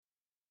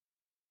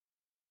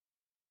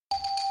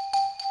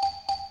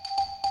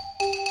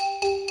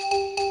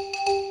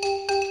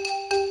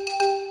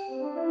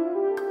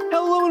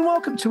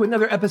welcome to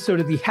another episode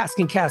of the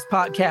Haskin Cast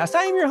podcast.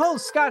 I am your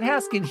host, Scott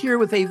Haskin, here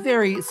with a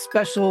very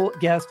special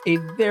guest, a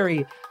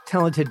very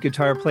talented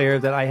guitar player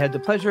that I had the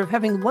pleasure of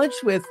having lunch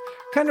with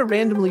kind of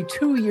randomly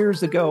 2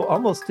 years ago,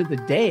 almost to the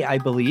day, I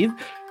believe.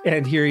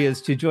 And here he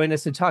is to join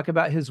us and talk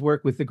about his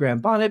work with the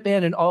Bonnet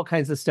Band and all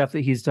kinds of stuff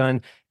that he's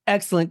done.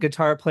 Excellent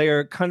guitar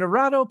player,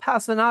 Conrado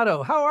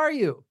Pesinato. How are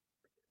you?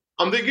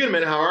 I'm doing good,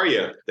 man. How are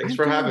you? Thanks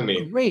for having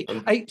me. Great.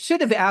 I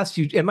should have asked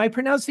you, am I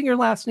pronouncing your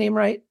last name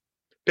right?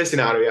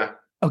 Pesinato, yeah.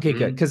 Okay,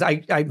 good. Because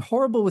I'm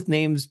horrible with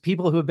names.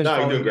 People who have been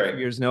following me for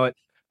years know it.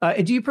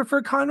 And do you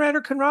prefer Conrad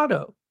or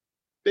Conrado?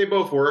 They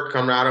both work.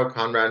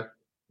 Conrad.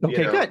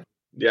 Okay, good.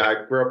 Yeah,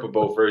 I grew up with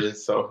both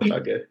versions, so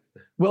not good.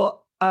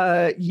 Well,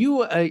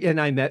 you and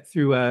I met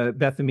through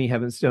Beth and me,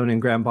 Heavenstone,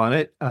 and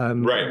Bonnet.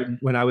 Right.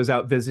 When I was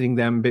out visiting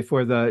them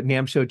before the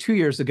NAMM show 2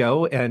 years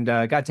ago, and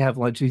got to have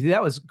lunch with you.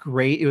 That was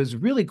great. It was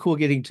really cool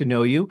getting to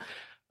know you.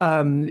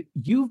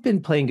 You've been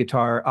playing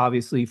guitar,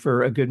 obviously,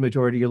 for a good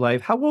majority of your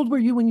life. How old were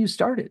you when you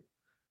started?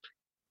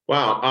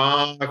 Wow.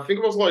 I think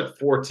it was like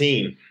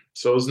 14.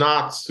 So it's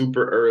not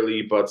super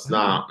early, but it's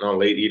not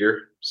late either.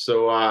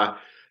 So I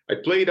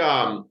played,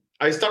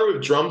 I started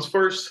with drums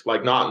first,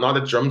 like not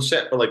a drum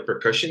set, but like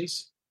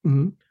percussions.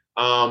 Mm-hmm.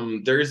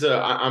 I'm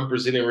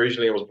Brazilian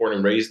originally. I was born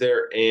and raised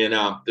there. And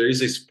there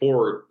is a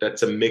sport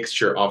that's a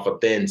mixture of a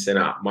dance and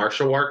a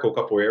martial art called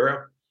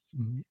capoeira.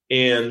 Mm-hmm.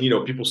 And,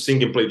 people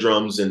sing and play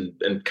drums and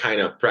kind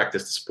of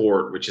practice the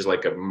sport, which is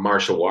like a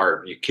martial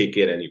art. You kick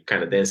it and you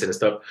kind of dance it and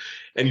stuff.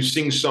 And you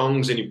sing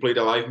songs and you play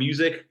the live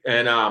music.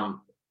 And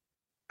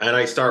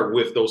I start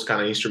with those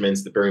kind of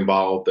instruments, the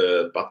berimbau,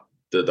 the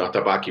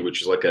atabaque,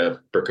 which is like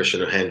a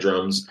percussion of hand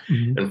drums,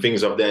 mm-hmm. and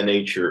things of that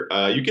nature.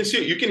 You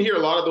can hear a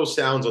lot of those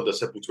sounds on the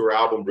Sepultura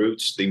album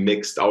Roots. They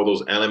mixed all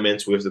those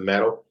elements with the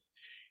metal.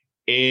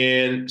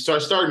 And so I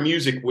started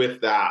music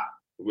with that,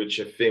 which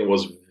I think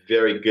was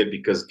very good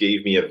because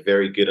gave me a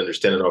very good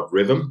understanding of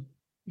rhythm.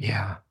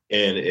 Yeah.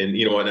 And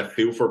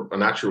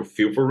an actual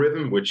feel for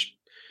rhythm, which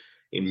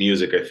in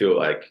music, I feel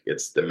like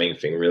it's the main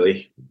thing,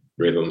 really,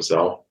 rhythm.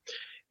 So,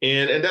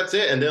 and that's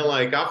it. And then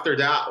like after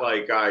that,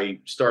 like I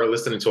started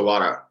listening to a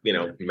lot of,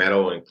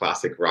 metal and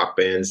classic rock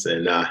bands.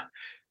 And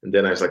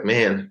then I was like,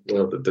 man,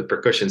 the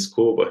percussion's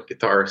cool, but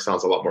guitar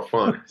sounds a lot more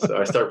fun. So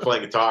I started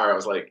playing guitar. I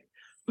was like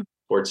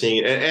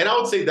 14. And I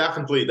would say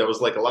definitely there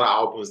was like a lot of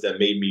albums that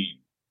made me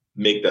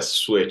make that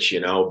switch,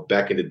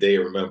 back in the day. I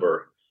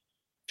remember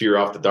Fear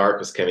of the Dark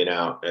was coming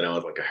out, and I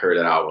heard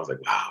that album. I was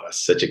like, wow,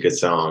 that's such a good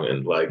song.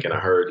 And I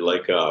heard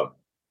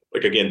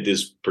again,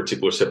 this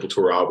particular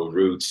Sepultura album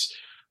Roots,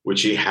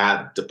 which he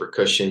had the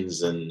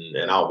percussions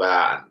and all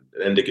that,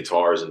 and the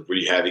guitars and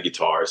really heavy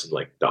guitars and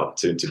like the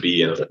tune to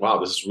be. And I was like, wow,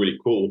 this is really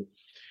cool.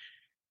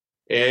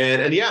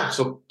 And yeah,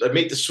 so I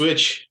made the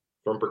switch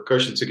from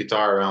percussion to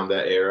guitar around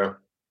that era.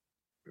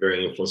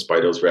 Very influenced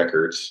by those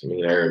records. I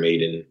mean, Iron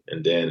Maiden,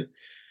 and then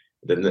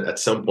at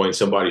some point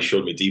somebody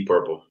showed me Deep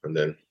Purple, and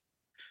then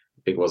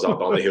I think it was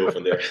up on the hill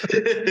from there.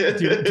 Do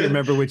you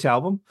remember which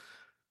album?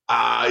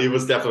 It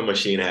was definitely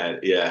Machine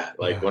Head. Yeah.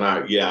 And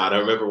I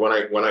remember when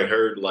I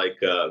heard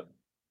the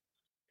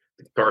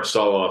guitar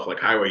solo off like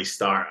Highway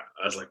Star,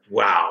 I was like,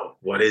 wow,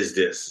 what is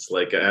this? It's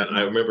like, and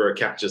I remember I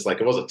kept just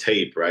it was a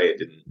tape,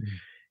 right?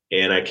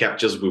 And I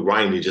kept just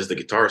rewinding just the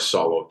guitar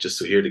solo just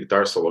to hear the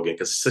guitar solo again,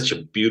 because it's such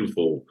a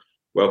beautiful,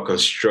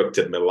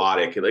 well-constructed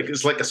melodic,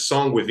 it's like a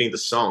song within the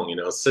song,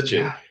 it's such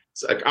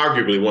it's like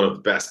arguably one of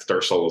the best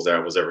guitar solos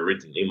that was ever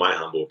written, in my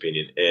humble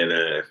opinion, and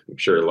I'm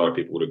sure a lot of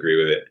people would agree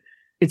with it.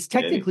 It's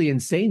technically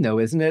insane though,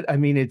 isn't it? I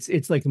mean,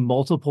 it's like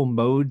multiple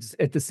modes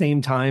at the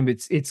same time.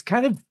 It's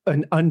kind of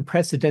an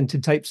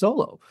unprecedented type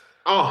solo.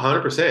 Oh,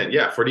 100%.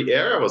 Yeah, for the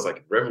era, it was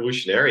like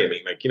revolutionary. I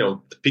mean,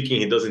 the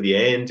picking he does in the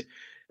end,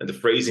 and the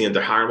phrasing and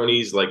the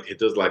harmonies, like he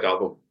does like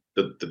all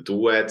the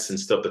duets and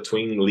stuff, the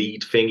twin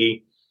lead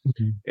thingy.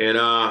 Mm-hmm. And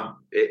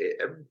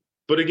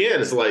but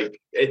again, it's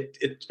like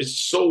it's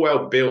so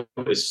well built.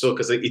 It's so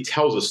because it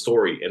tells a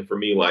story, and for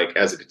me, like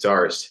as a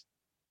guitarist,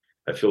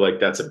 I feel like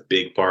that's a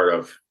big part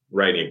of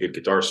writing a good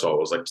guitar solo.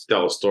 It's like to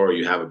tell a story.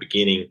 You have a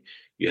beginning,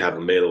 you have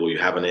a middle, you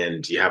have an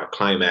end, you have a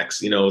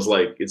climax. It's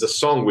like it's a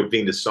song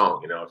within the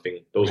song. I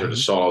think those are the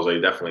solos I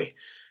definitely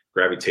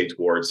gravitate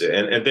towards it.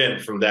 And then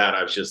from that,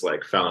 I was just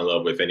like fell in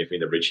love with anything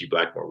that Richie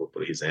Blackmore would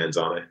put his hands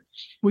on it.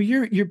 Well,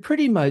 you're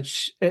pretty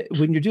much,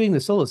 when you're doing the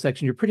solo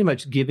section, you're pretty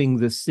much giving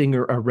the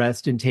singer a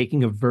rest and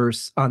taking a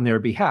verse on their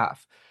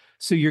behalf.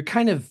 So you're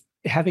kind of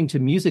having to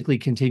musically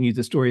continue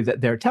the story that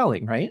they're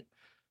telling, right?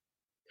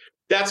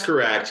 That's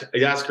correct.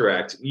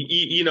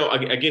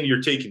 Again,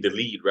 you're taking the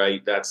lead,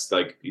 right? That's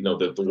like,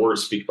 the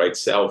words speak by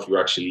itself. You're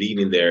actually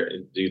leading there,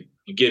 and you're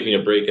giving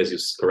a break, as you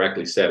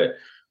correctly said it.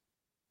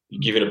 You're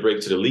giving a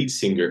break to the lead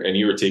singer, and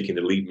you were taking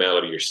the lead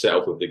melody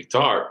yourself with the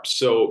guitar.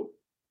 So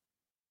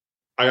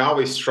I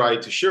always try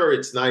to, sure,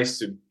 it's nice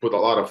to put a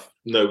lot of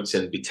notes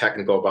and be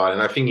technical about it.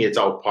 And I think it's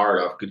all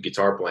part of good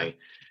guitar playing.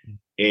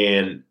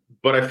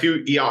 But I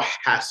feel it all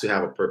has to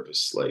have a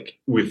purpose, like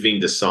within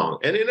the song.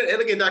 And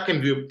again, that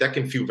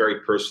can feel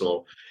very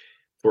personal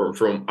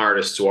from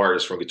artist to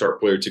artist, from guitar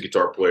player to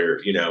guitar player,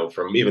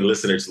 from even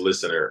listener to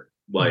listener.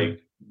 Mhm.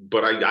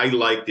 But I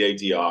like the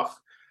idea of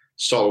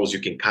solos you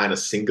can kind of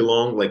sing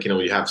along, like,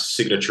 you have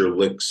signature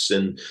licks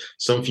and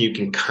something you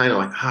can kind of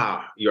like,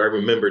 I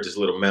remember this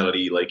little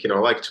melody. Like, I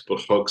like to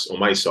put hooks on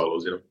my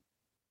solos.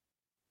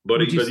 But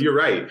Would you? but you're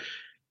right.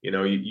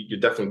 You're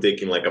definitely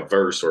taking like a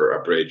verse or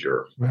a bridge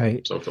or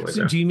Right. something like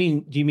So that. do you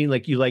mean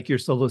like you like your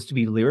solos to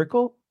be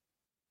lyrical?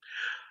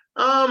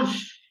 Um,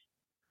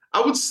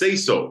 I would say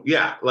so.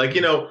 Yeah, like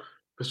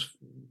 'cause,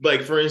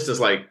 like for instance,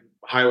 like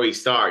Highway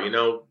Star.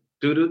 Mhm.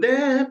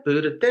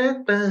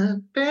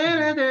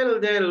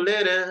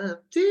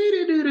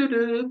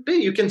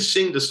 You can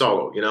sing the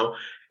solo,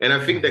 and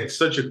I think Right. that's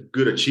such a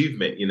good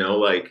achievement.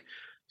 Like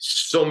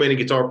so many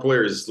guitar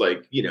players,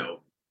 like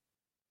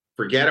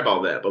forget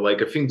about that. But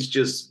like I think it's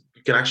just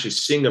you can actually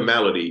sing a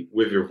melody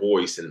with your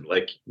voice, and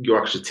like you're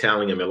actually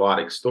telling a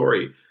melodic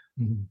story.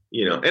 Mhm.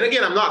 And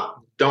again, I'm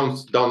not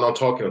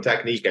talking on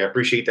technique. I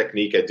appreciate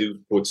technique. I do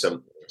put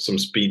some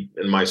speed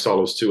in my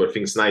solos too. I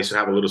think it's nice to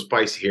have a little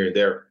spice here and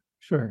there.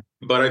 Sure.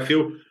 But I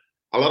feel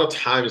a lot of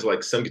times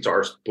like some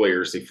guitar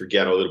players, they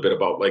forget a little bit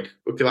about like,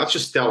 okay, let's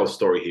just tell a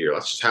story here.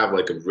 Let's just have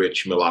like a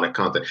rich melodic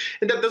content.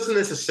 And that doesn't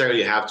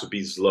necessarily have to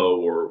be slow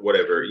or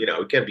whatever.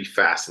 It can be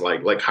fast,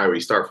 like Highway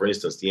Star, for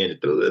instance, the end,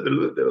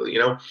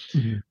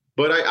 Mhm.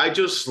 but I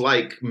just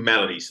like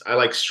melodies. I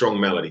like strong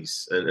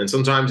melodies, and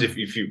sometimes if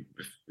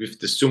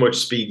there's too much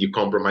speed, you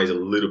compromise a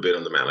little bit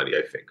on the melody.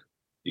 I think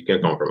you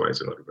can compromise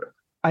a little bit.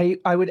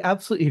 I would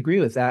absolutely agree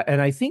with that. And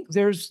I think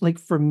there's like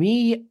for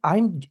me,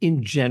 I'm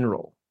in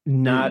general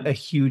not a Mm.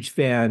 huge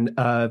fan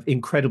of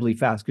incredibly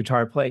fast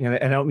guitar playing. And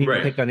I don't mean to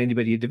Right. pick on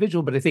anybody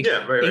individual, but I think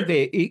Yeah. Right.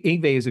 Right.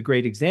 Ingve is a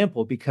great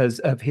example because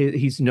of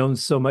he's known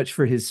so much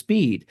for his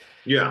speed.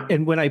 Yeah.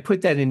 And when I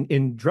put that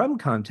in drum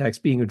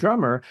context, being a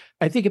drummer,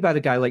 I think about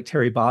a guy like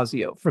Terry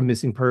Bozzio from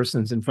Missing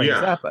Persons and Frank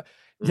Yeah. Zappa.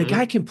 The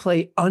guy Hmm. can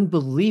play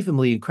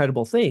unbelievably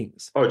incredible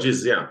things. Oh,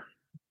 geez. Yeah.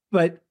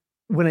 But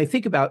when I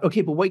think about,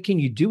 okay, but what can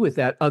you do with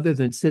that other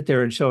than sit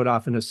there and show it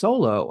off in a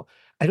solo?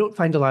 I don't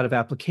find a lot of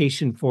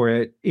application for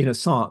it in a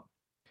song.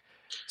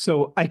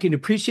 So I can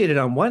appreciate it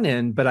on one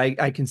end, but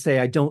I can say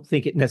I don't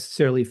think it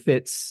necessarily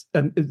fits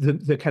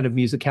the kind of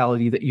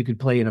musicality that you could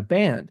play in a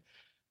band.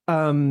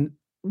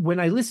 When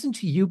I listen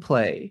to you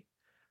play,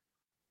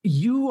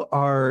 you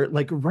are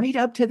like right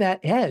up to that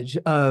edge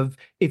of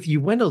if you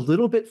went a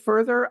little bit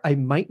further, it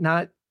might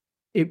not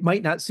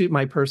suit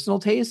my personal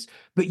taste,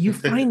 but you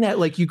find that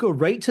like you go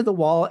right to the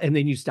wall and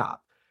then you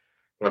stop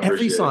I every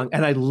appreciate song. it.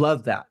 And I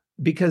love that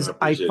I because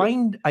appreciate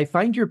it. I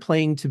find your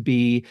playing to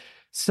be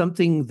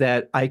something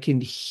that I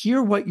can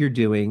hear what you're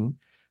doing.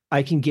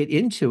 I can get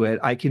into it.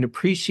 I can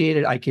appreciate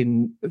it. I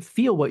can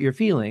feel what you're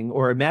feeling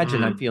or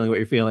imagine I'm Hmm. feeling what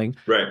you're feeling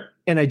Right.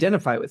 and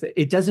identify with it.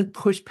 It doesn't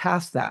push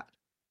past that.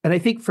 And I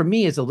think for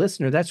me as a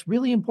listener, that's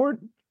really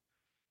important.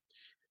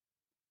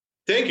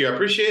 Thank you. I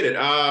appreciate it.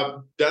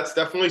 That's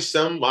definitely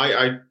some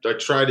I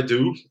try to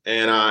do,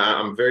 and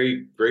I'm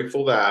very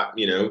grateful that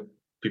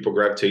people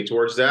gravitate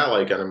towards that.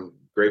 Like, and I'm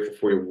grateful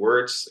for your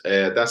words.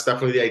 That's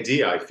definitely the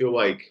idea. I feel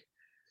like,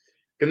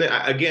 and then,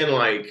 again,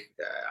 like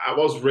I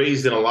was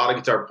raised in a lot of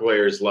guitar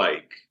players,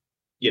 like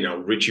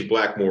Richie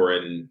Blackmore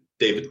and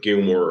David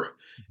Gilmour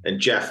and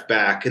Jeff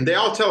Beck, and they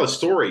all tell a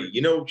story.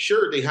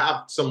 Sure, they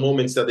have some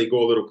moments that they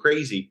go a little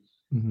crazy,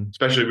 Mhm.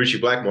 especially Richie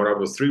Blackmore. That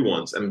was 3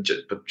 ones,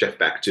 but Jeff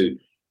Beck too.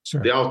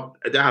 They Sure. all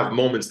they have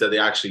moments that they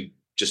actually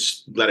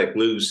just let it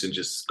loose and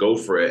just go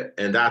for it,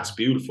 and that's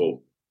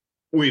beautiful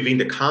within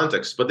the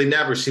context. But they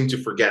never seem to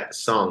forget the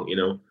song.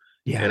 And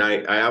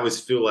Yeah. I always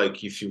feel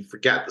like if you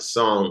forget the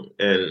song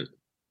and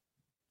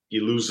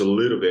you lose a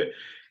little bit.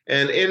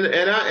 And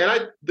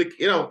I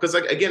because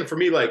like again for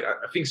me, like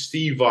I think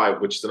Steve Vai,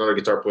 which is another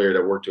guitar player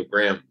that worked with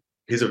Graham,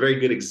 he's a very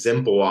good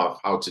example of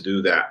how to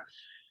do that.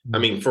 I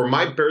Mhm. mean, for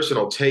my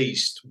personal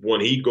taste,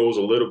 when he goes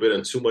a little bit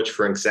in too much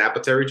Frank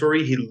Zappa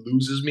territory, he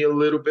loses me a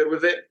little bit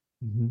with it.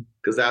 Mhm.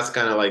 Because that's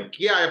kind of like,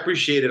 yeah, I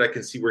appreciate it. I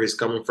can see where he's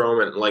coming from.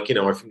 And like, I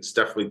think it's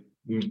definitely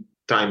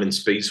time and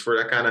space for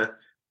that kind of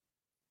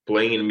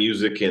playing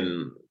music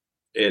and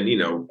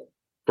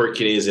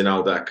quirkiness and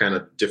all that kind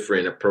of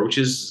different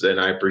approaches. And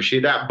I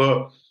appreciate that.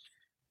 But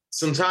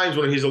sometimes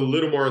when he's a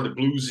little more on the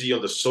bluesy,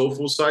 on the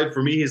soulful side,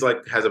 for me, he's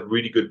like has a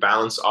really good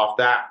balance off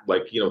that.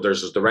 Like,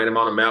 there's just the right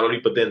amount of melody,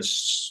 but then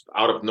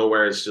out of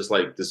nowhere, it's just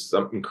like this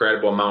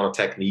incredible amount of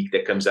technique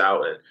that comes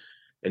out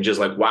and just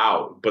like,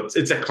 wow. But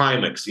it's a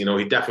climax, he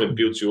definitely Mhm.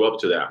 builds you up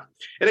to that.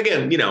 And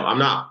again, I'm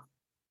not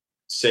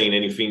saying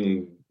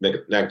anything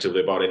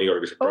negatively about any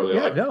other Oh probably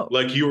yeah, no.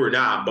 like you or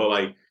not, but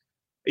like,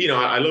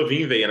 I love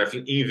Ingve, and I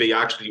think Ingve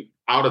actually,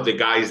 out of the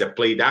guys that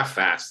play that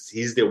fast,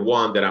 he's the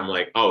one that I'm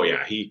like, oh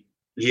yeah, he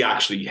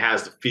actually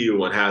has the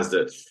feel and has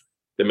the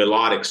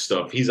melodic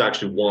stuff. He's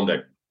actually one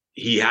that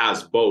he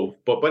has both.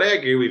 But I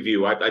agree with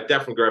you. I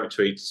definitely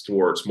gravitate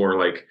towards more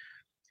like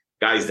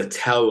guys that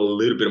tell a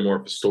little bit more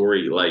of a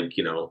story, like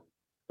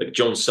like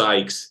John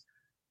Sykes,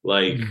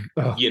 like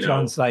Oh,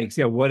 John Sykes.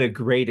 Yeah, what a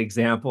great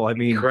example. I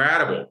mean,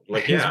 incredible.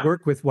 Like his yeah,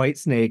 work with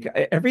Whitesnake,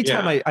 every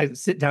time yeah, I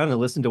sit down and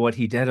listen to what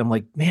he did, I'm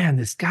like, man,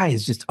 this guy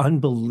is just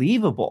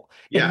unbelievable.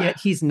 And yeah. yet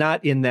he's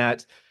not in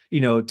that,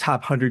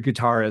 top 100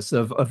 guitarists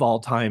of all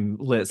time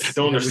I lists.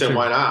 don't Which understand are,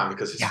 why not,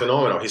 because he's yeah,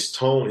 phenomenal. His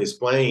tone, his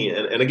playing,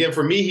 and again,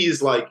 for me,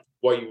 he's like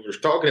what you were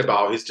talking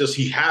about. It's just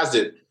he has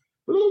it,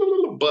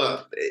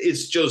 but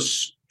it's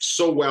just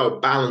so well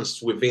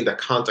balanced within the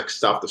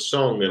context of the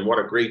song. And what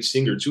a great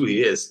singer too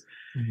he is.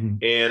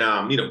 mhm,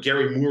 And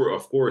Gary Moore,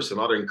 of course,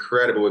 another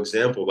incredible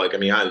example. Like, I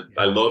mean, I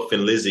yeah, love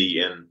Thin Lizzy,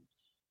 and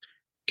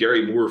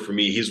Gary Moore, for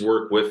me, his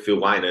work with Phil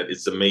Lynott,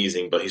 it's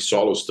amazing, but his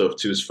solo stuff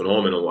too is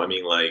phenomenal. I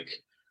mean, like,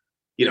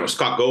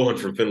 Scott Gohan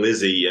from Thin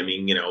Lizzy. I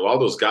mean, all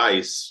those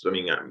guys. I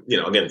mean,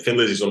 again, Thin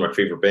Lizzy is one of my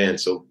favorite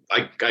bands, so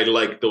I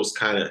like those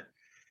kind of.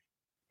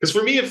 Because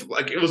for me, if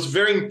like it was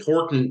very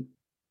important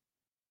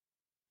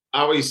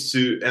always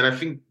to, and I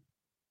think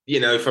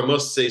if I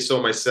must say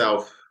so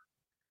myself,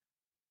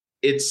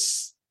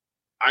 it's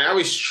I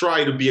always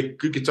try to be a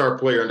good guitar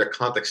player in the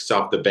context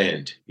of the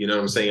band. You know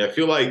what I'm saying? I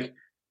feel like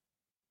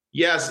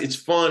yes, it's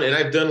fun, and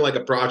I've done like a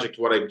project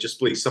where I just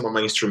play some of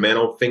my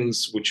instrumental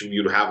things, which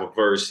you'd have a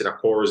verse and a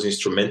chorus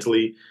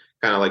instrumentally,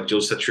 kind of like Joe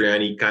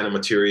Satriani kind of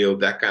material,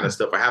 that kind of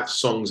stuff. I have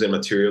songs and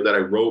material that I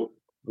wrote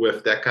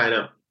with that kind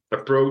of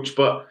approach,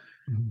 but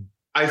mhm,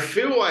 I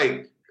feel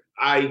like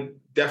I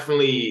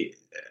definitely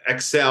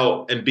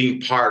excel in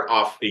being part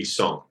of a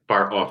song,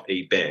 part of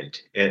a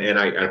band, and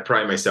I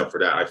pride myself for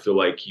that. I feel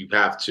like you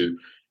have to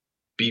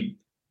be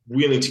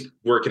willing to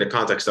work in the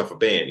context of a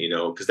band,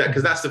 because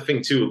mhm. that's the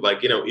thing too. Like,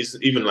 is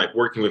even like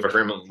working with a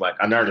Graham, like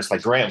an artist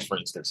like Graham, for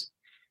instance.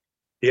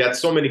 He had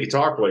so many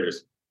guitar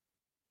players,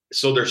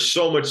 so there's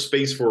so much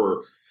space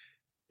for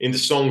in the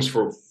songs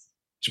for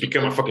to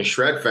become a fucking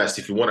shred fest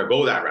if you want to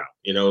go that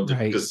route,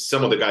 Right. because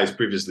some of the guys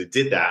previously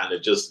did that, and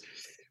it just,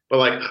 but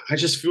like I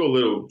just feel a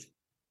little.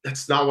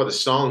 That's not what the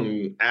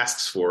song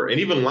asks for, and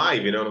even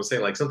live, you know what I'm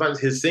saying? Like sometimes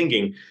his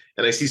singing,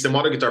 and I see some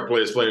other guitar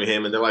players playing with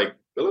him, and they're like,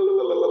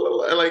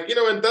 and like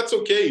and that's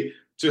okay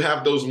to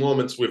have those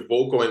moments with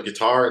vocal and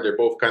guitar, and they're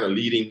both kind of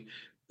leading,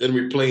 and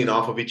we're playing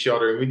off of each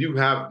other, and we do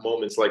have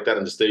moments like that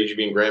on the stage.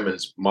 Being Graham, and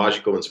it's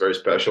magical and it's very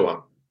special.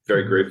 I'm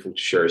very Mhm. grateful to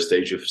share a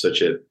stage with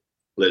such a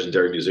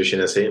legendary musician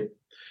as him.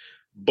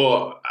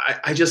 But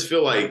I just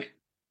feel like,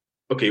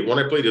 okay, when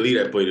I play the lead,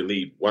 I play the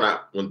lead. When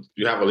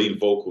you have a lead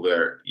vocal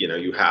there,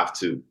 you have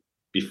to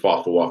be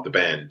thoughtful of the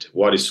band.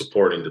 What is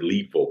supporting the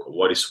lead vocal?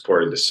 What is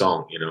supporting the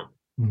song?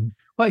 Mhm.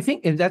 Well, I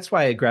think, and that's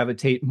why I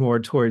gravitate more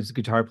towards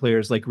guitar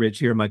players like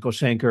Richie or Michael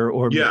Schenker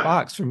or Mick Yeah,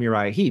 Fox from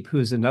Uriah Heep,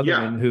 who's another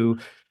yeah, one who,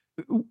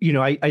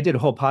 I did a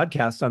whole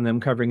podcast on them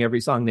covering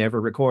every song they ever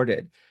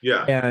recorded.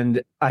 yeah.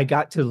 And I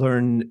got to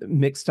learn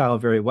Mick's style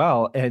very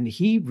well. And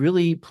he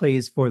really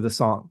plays for the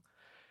song.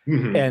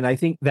 Hmm. And I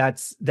think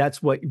that's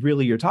what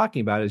really you're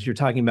talking about is you're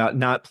talking about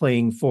not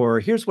playing for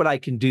here's what I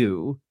can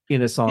do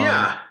in a song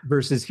Yeah,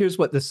 versus here's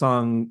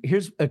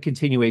a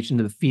continuation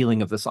of the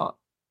feeling of the song.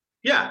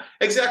 yeah,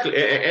 exactly.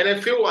 And I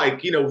feel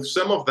like,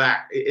 some of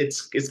that,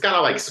 it's kind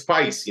of like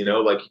spice,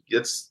 like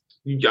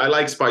I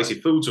like spicy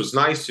food, so it's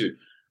nice to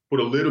put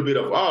a little bit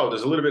of, oh,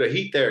 there's a little bit of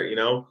heat there.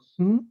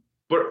 Mhm.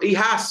 But it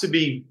has to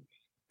be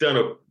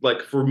done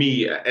like for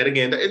me. And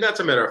again, and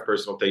that's a matter of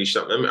personal taste.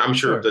 I'm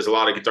sure Sure. there's a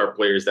lot of guitar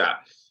players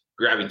that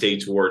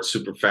gravitate towards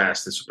super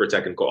fast and super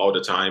technical all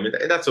the time, and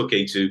that's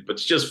okay too. But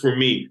it's just for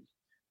me,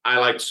 I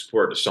like to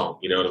support the song.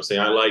 You know what I'm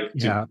saying? I like to.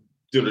 Yeah.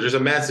 There's a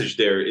message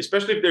there,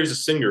 especially if there's a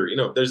singer.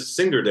 If there's a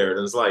singer there,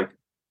 then it's like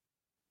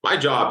my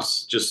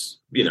job's just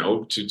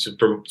to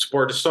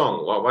support the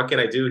song. Well, what can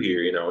I do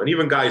here? And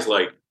even guys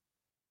like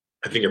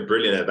I think are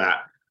brilliant at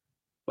that,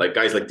 like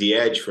guys like The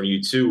Edge from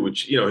U2,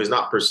 which he's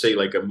not per se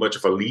like a much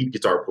of a lead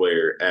guitar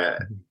player,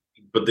 Mhm.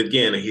 but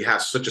again he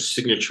has such a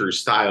signature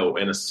style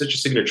and such a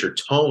signature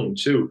tone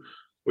too,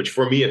 which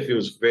for me it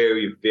feels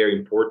very very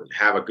important.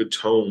 Have a good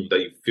tone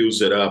that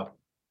fills it up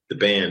the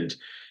band,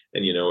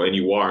 and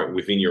you are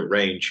within your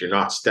range. You're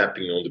not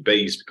stepping on the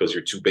bass because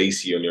you're too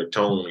bassy on your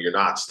tone. You're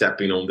not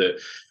stepping on the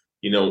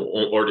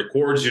or the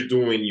chords you're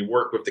doing. You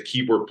work with the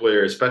keyboard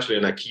player, especially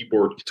in a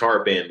keyboard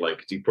guitar band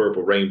like Deep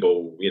Purple,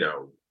 Rainbow,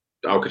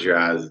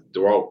 Alcatraz.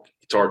 They're all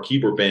guitar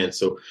keyboard bands.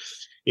 So,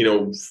 you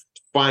know,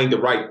 find the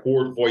right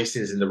chord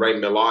voicings and the right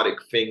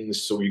melodic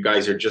things so you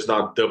guys are just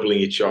not doubling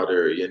each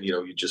other and,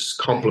 you're just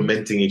Right.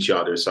 complementing each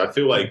other. So I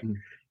feel like Mhm.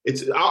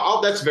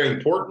 that's very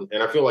important.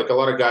 And I feel like a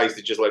lot of guys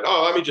that just like,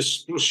 oh, let me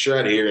just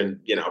shred here and,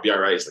 I'll be all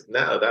right. It's like,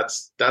 no,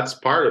 that's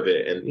part of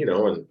it. And,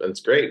 and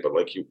it's great, but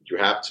like you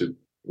have to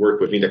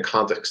work within the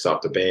context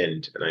of the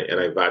band. And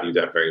I value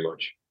that very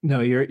much.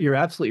 No, you're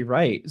absolutely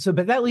right. So,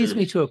 but that leads Mm.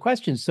 me to a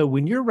question. So,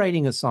 when you're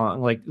writing a song,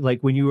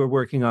 like when you were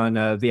working on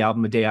the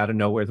album "A Day Out of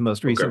Nowhere," the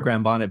most recent Okay.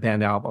 Graham Bonnet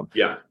band album,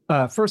 Yeah.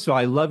 first of all,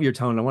 I love your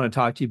tone. I want to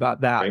talk to you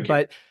about that. Thank you.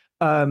 But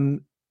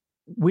um,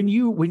 when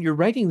you're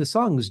writing the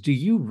songs, do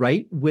you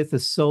write with a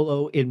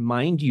solo in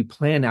mind? Do you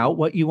plan out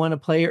what you want to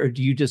play, or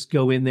do you just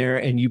go in there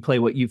and you play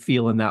what you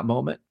feel in that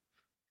moment?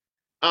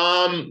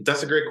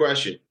 That's a great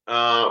question.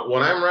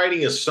 When I'm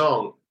writing a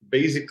song,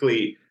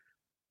 basically,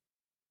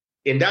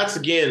 and that's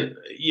again,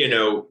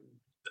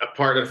 a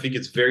part I think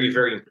it's very,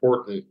 very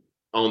important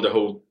on the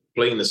whole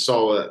playing the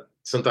solo.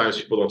 Sometimes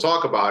people don't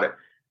talk about it.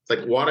 It's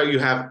like, what do you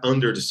have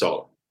under the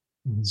solo?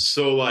 Mhm.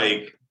 So,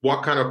 like,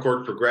 what kind of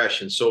chord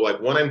progression. So like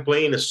when I'm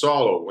playing a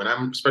solo,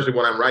 especially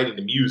when I'm writing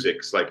the music,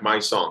 it's like my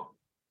song,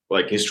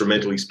 like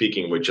instrumentally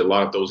speaking, which a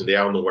lot of those in the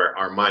album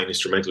are mine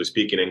instrumentally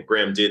speaking, and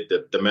Graham did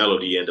the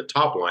melody and the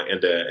top line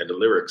and the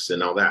lyrics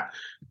and all that.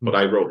 But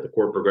I wrote the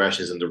chord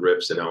progressions and the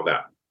riffs and all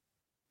that.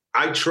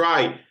 I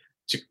try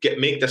to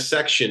make the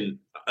section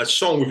a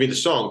song within the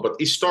song, but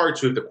it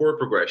starts with the chord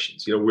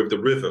progressions, with the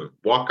rhythm.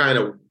 What kind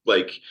of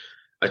like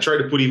I try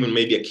to put even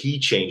maybe a key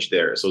change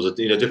there. So it's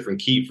in a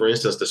different key. For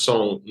instance, the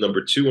song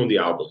number 2 on the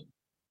album,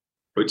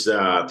 which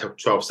is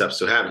 12 Steps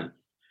to Heaven.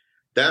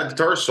 That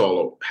guitar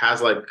solo has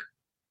like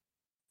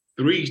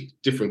 3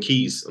 different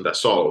keys on that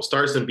solo. It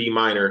starts in B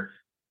minor,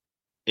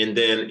 and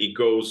then it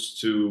goes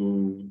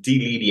to D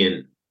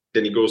leading,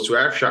 then it goes to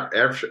F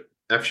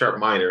sharp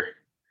minor,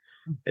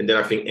 and then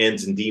I think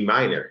ends in D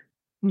minor.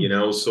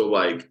 So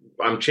like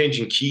I'm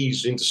changing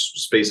keys into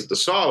space of the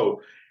solo.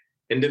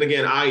 And then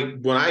again,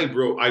 when I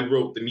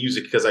wrote the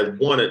music because I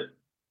wanted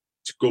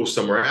to go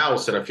somewhere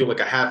else, and I feel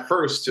like I had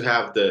first to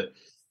have the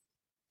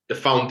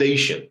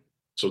foundation.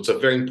 So it's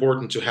very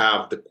important to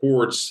have the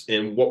chords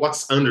and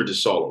what's under the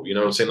solo. You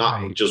know what I'm saying?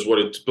 Not just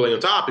what to play on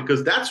top,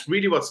 because that's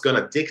really what's going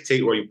to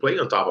dictate where you play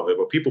on top of it.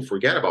 But people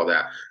forget about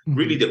that.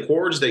 Really, the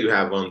chords that you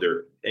have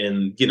under,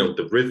 and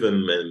the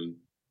rhythm and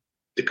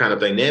the kind of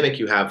dynamic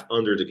you have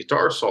under the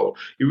guitar solo,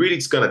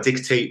 it's going to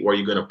dictate where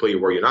you're going to play or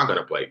where you're not going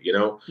to play.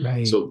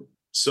 Right.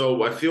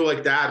 So I feel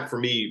like that for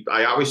me,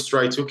 I always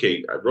try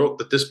to, I wrote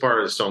that this part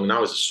of the song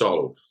now is a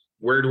solo.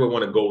 Where do I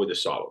want to go with the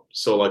solo?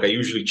 So like I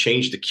usually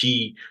change the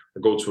key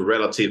or go to a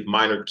relative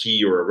minor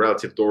key or a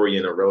relative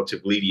Dorian or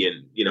relative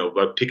Lydian,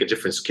 I pick a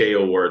different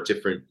scale or a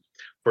different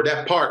for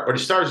that part, but it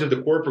starts with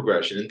the chord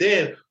progression. And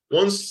then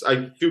once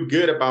I feel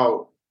good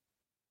about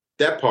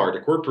that part, the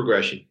chord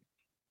progression,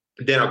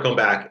 then I'll come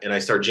back and I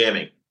start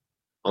jamming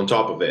on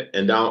top of it.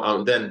 And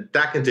now, then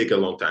that can take a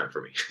long time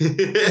for me.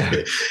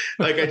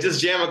 Like I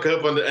just jam a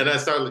couple and I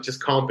start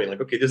just comping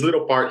like, okay, this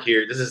little part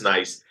here, this is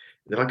nice.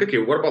 And they're like, okay,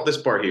 what about this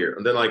part here?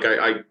 And then like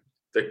I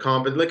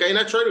comp and like, and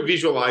I try to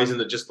visualize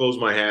and just close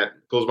my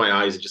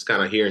eyes and just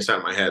kind of hear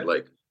inside my head,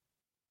 like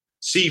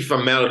see if a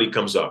melody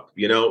comes up,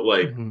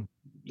 and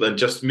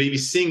just maybe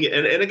sing it.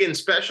 And again,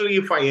 especially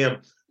if I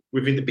am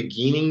within the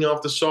beginning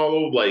of the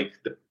solo, like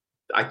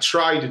I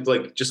try to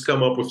like just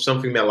come up with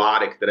something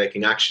melodic that I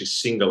can actually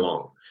sing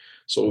along.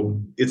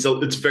 So it's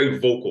very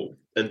vocal.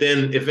 And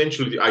then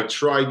eventually I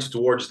try to,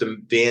 towards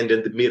the end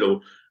and the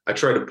middle, I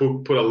try to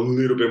put a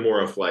little bit more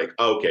of like,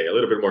 okay, a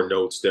little bit more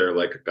notes there,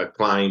 like a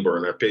climb or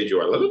an arpeggio,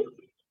 or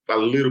a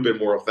little bit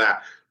more of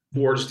that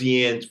towards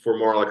the end for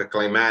more like a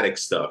climatic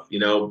stuff,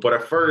 But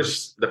at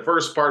first, the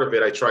first part of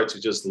it, I try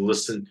to just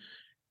listen,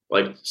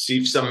 like see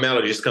if some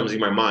melody just comes in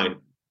my mind,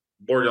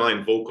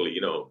 borderline vocally,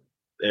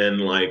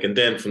 and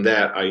then from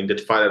that I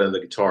identify that on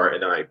the guitar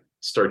and then I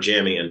start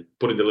jamming and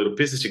putting the little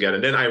pieces together.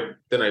 And then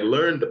I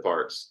learn the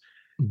parts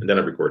and then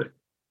I record it.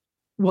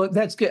 Well,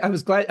 that's good.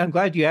 I'm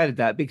glad you added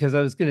that, because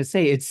I was going to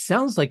say, it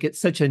sounds like it's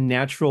such a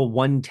natural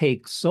one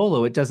take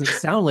solo. It doesn't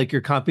sound like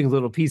you're comping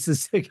little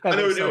pieces together. I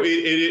know, no,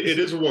 it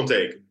is a one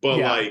take, but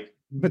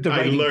but the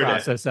writing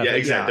process of it.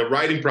 Exactly. The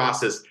writing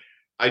process.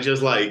 I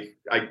just like,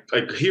 I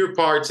hear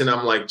parts and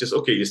I'm like, just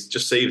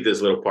save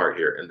this little part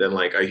here. And then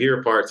like, I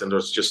hear parts and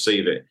just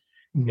save it.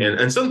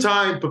 And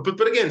sometimes,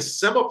 but again,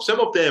 some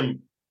of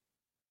them,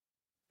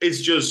 it's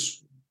just,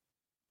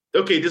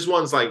 okay, this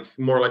one's like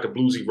more like a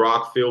bluesy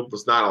rock feel.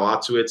 There's not a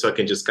lot to it, so I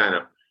can just kind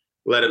of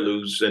let it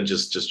loose and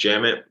just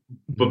jam it.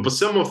 But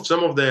some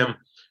of them,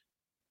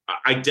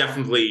 I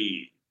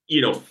definitely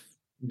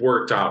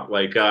worked out.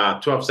 Like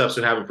 12 Steps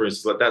to Heaven, for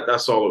instance,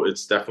 that solo.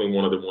 It's definitely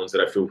one of the ones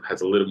that I feel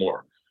has a little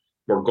more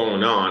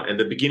going on. And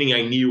the beginning,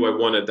 I knew I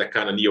wanted that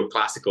kind of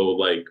neoclassical,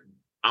 like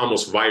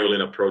almost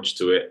violin approach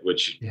to it,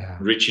 which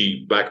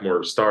Richie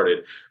Blackmore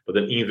started. But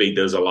then Yngwie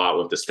does a lot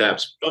with the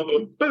steps, like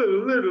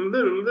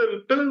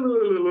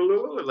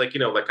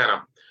that kind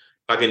of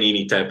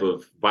Paganini type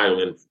of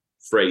violin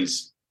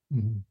phrase.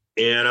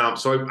 And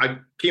so I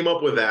came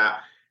up with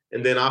that.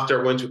 And then after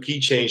I went to key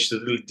change to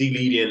the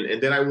D-leading,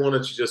 and then I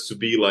wanted to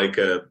be like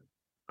a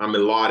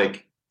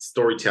melodic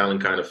storytelling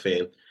kind of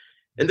thing.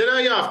 And then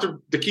after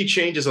the key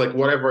changes, like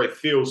whatever I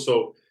feel.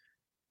 So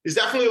it's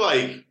definitely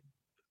like,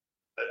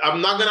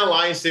 I'm not gonna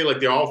lie and say like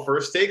they're all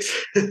first takes,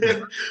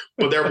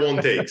 but they're one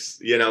takes.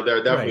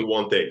 They're definitely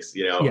one takes.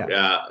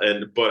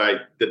 But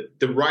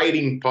the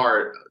writing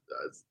part,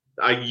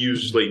 I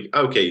usually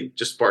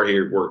just part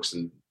here works,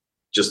 and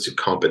just to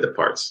comp the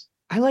parts.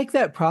 I like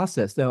that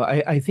process, though.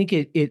 I think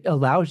it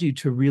allows you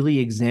to really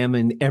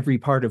examine every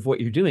part of what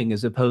you're doing,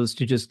 as opposed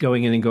to just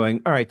going in and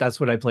going, all right, that's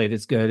what I played,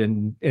 it's good,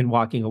 and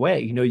walking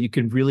away. You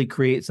can really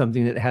create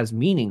something that has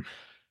meaning.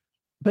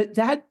 But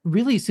that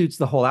really suits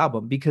the whole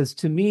album, because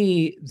to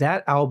me,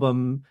 that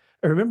album,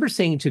 I remember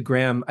saying to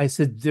Graham, I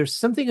said, there's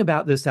something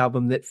about this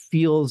album that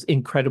feels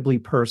incredibly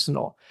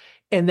personal.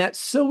 And that's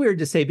so weird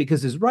to say,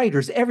 because as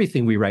writers,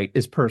 everything we write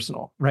is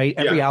personal, right?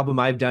 Every album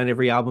I've done,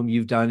 every album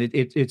you've done,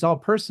 it's all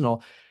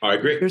personal. I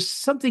agree. There's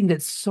something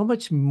that's so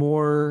much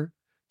more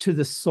to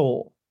the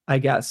soul I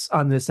guess,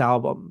 on this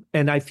album.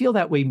 And I feel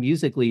that way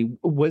musically.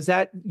 Was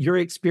that your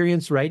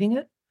experience writing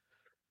it?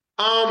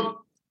 Um,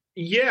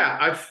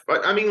 yeah,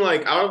 I mean,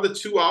 like out of the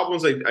two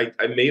albums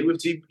I made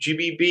with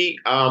GBB,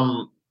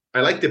 I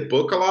like the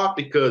book a lot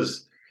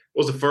because it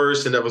was the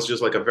first, and that was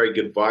just like a very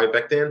good vibe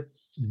back then.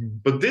 Mhm.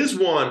 But this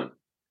one,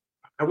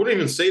 I wouldn't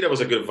even say that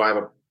was a good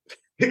vibe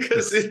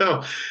because it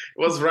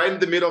was right in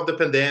the middle of the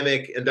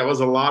pandemic, and there was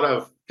a lot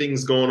of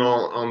things going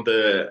on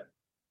the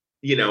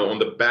on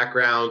the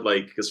background,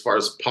 like as far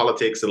as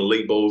politics and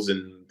labels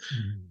and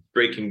Mhm.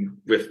 breaking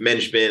with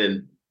management,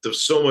 and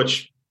there's so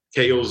much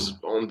chaos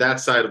Yeah. on that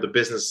side of the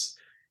business.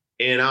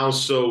 And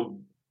also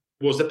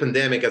was the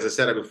pandemic, as I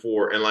said it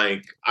before, and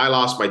like I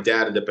lost my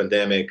dad in the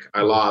pandemic.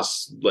 I Mhm.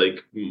 lost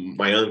like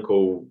my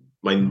uncle,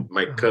 Oh,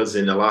 my God.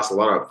 cousin. I lost a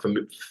lot of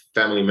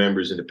family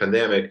members in the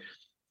pandemic.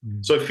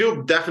 Mhm. So I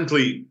feel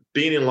definitely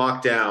being in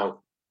lockdown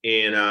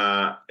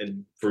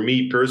and for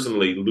me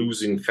personally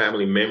losing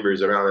family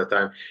members around that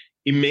time,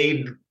 it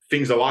made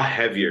things a lot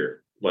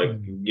heavier. Like,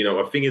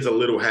 Mhm. I think it's a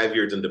little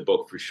heavier than the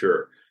book for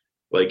sure.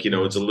 Like,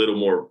 it's a Mhm. little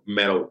more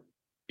metal,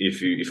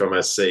 if I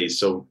must say.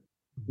 So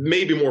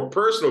maybe more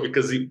personal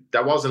because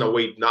that wasn't a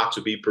way not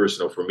to be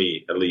personal for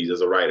me, at least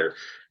as a writer.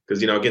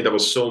 Because, again, there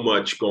was so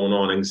much going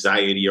on,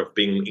 anxiety of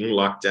being in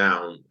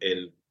lockdown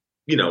and,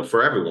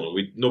 for everyone,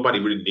 nobody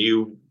really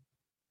knew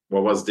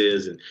what was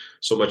this, and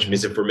so much Yeah.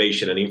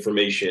 misinformation and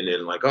information,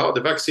 and like, oh,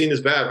 the vaccine is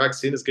bad,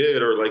 vaccine is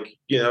good, or like,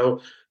 you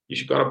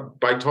should gotta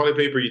buy toilet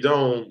paper, you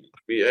don't.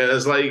 Yeah,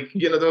 it's like,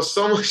 there was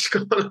so much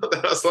going on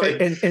that I was like,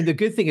 And the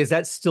good thing is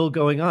that's still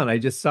going on. I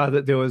just saw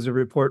that there was a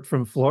report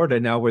from Florida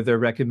now where they're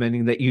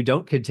recommending that you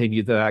don't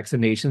continue the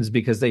vaccinations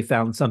because they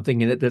found something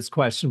in it that's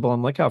questionable.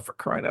 I'm like, oh, for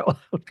crying out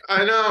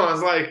I know, I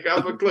was like,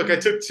 look, I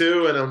took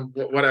two, and I'm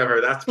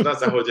whatever. That's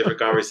a whole different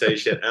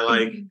conversation, and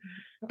like, loud.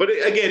 but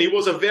again, it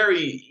was a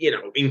very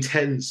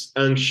intense,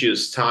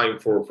 anxious time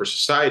for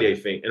society, I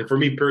think, and for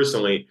me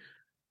personally.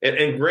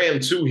 And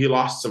Graham too, he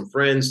lost some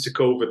friends to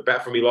COVID.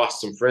 Beth for me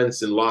lost some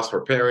friends and lost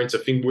her parents. I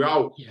think we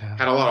all Yeah.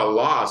 had a lot of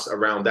loss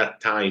around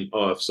that time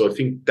of. So I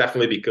think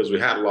definitely because we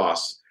had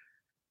loss,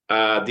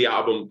 the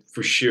album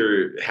for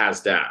sure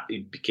has that.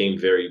 It became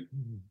very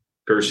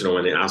personal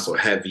and also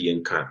heavy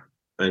and kind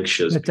of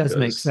anxious That does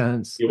make because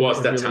sense. it was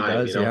It that really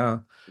time, does. Yeah.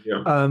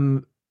 Yeah.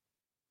 Um,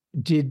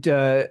 did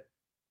uh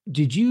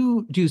did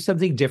you do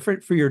something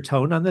different for your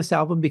tone on this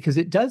album? Because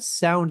it does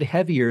sound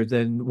heavier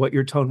than what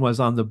your tone was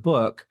on the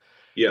book.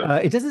 Yeah.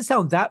 It doesn't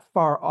sound that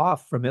far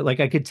off from it. Like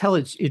I could tell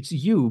it's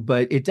you,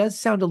 but it does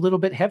sound a little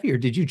bit heavier.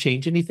 Did you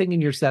change anything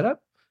in your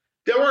setup?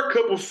 There were a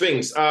couple of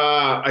things.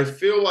 I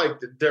feel like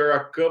there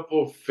are a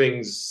couple of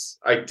things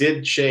I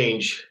did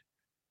change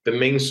the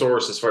main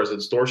source as far as the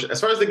distortion. As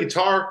far as the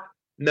guitar,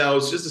 no,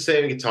 it's just the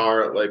same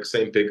guitar, like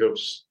same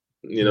pickups,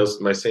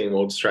 Mm. my same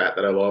old Strat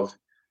that I love.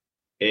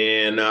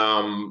 And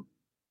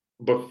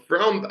but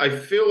from I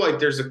feel like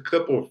there's a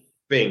couple of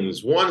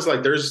things. One's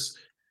like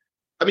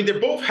I mean, they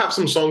both have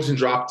some songs in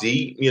drop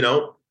D,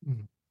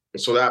 Mm.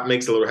 so that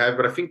makes it a little heavy.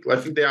 But I think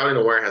the Out in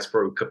the Wire has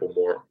probably a couple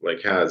more.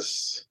 Like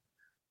has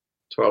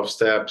 12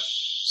 Steps,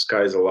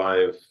 Sky's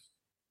Alive,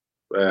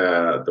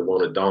 the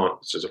one with Dawn.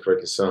 It's just a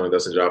freaking song. It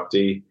doesn't drop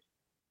D.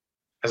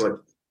 Has like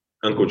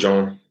Uncle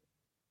John.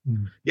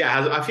 Mm.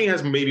 Yeah, I think it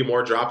has maybe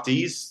more drop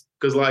Ds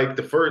because like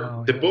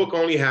Oh the yeah. book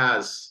only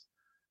has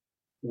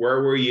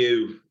Where Were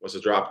You was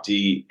a drop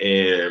D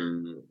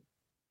and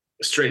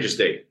Strangest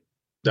Day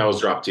that was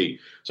Mm. drop D.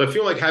 So I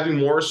feel like having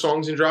more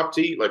songs in drop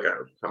D, like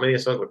how many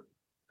songs? Like,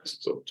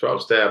 so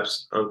 12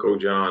 Steps, Uncle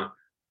John,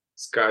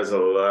 Skies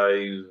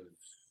Alive,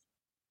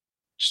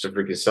 just a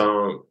freaking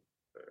song.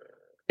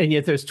 And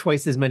yet there's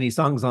twice as many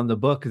songs on the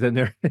book than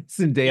there is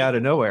in Day Out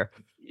of Nowhere.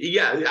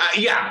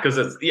 Yeah,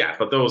 because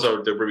but those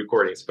are the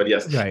recordings. But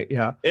yes, Right.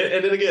 Yeah.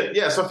 and then again,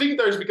 yeah. So I think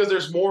because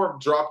there's more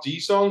drop D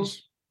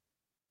songs,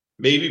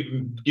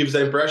 maybe gives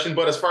that impression.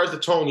 But as far as the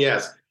tone,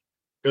 yes,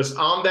 because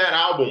on that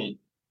album,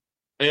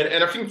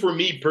 and I think for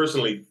me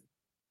personally,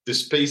 the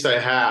space I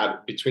had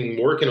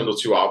between working on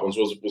those two albums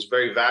was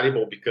very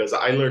valuable because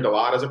I learned a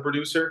lot as a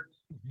producer.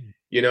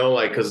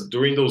 Like because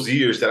during those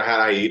years that I had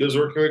hiatus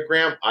working with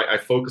Graham, I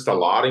focused a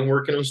lot in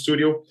working on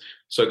studio.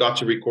 So I got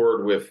to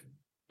record with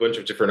a bunch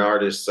of different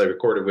artists. I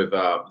recorded with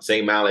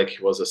Zayn Malik,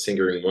 who was a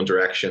singer in One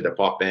Direction, the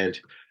pop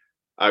band.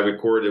 I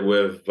recorded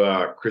with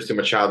Christian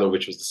Machado,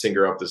 which was the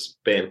singer of this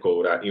band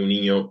called Il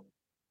Nino.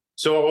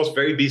 So I was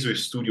very busy with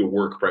studio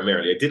work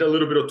primarily. I did a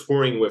little bit of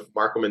touring with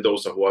Marco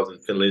Mendoza, who was in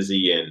Thin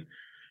Lizzy, and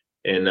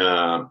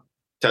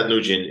Ted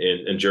Nugent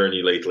and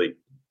Journey lately.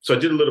 So I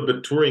did a little bit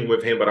of touring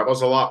with him, but I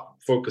was a lot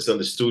focused on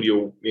the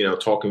studio,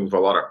 talking with a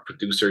lot of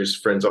producers,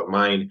 friends of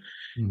mine.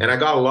 And Mm. I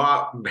got a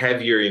lot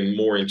heavier and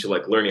more into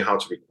like learning how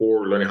to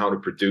record, learning how to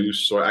produce.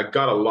 So I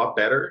got a lot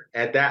better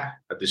at that,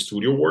 at the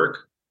studio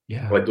work.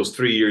 Yeah. Like those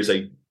 3 years,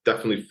 I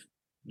definitely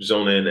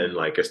zone in and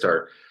like I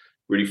start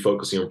really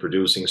focusing on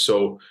producing.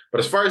 So, but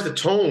as far as the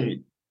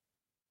tone,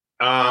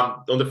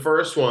 on the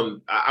first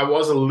one, I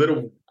was a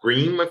little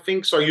green, I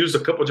think. So I used a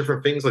couple of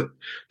different things, like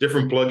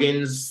different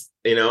plugins,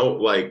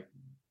 like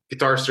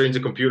guitar strings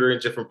and computer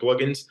and different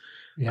plugins.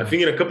 I Yeah.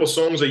 think in a couple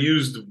songs I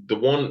used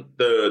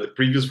the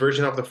previous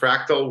version of the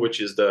Fractal,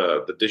 which is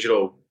the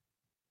digital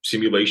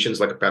simulations,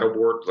 like a pedal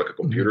board, like a Mhm.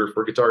 computer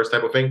for guitars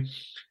type of thing.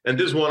 And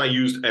this one I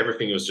used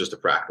everything was just a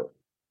Fractal.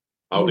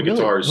 All Oh, the really?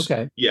 guitars,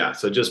 Okay. yeah.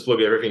 So just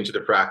plug everything into the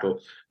Fractal.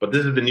 But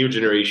this is the new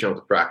generation of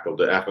the Fractal,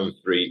 the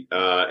FM3,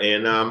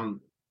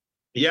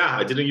 yeah,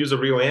 I didn't use a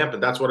real amp,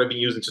 and that's what I've been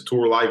using to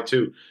tour live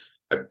too.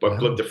 I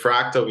plugged Wow. the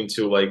Fractal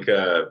into like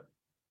a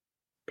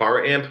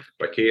power amp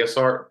by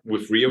KSR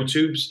with Rio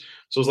tubes.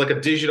 So it's like a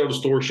digital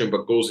distortion,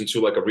 but goes into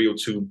like a real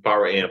tube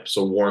power amp,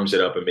 so warms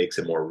it up and makes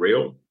it more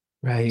real.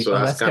 Right. So Oh,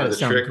 that's that's kind got of to the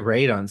sound trick.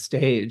 great on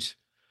stage.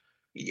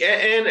 Yeah,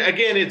 and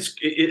again,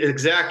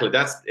 exactly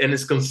and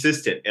it's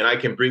consistent, and I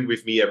can bring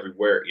with me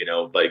everywhere.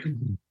 Like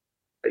Mhm.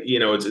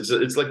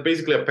 it's like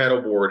basically a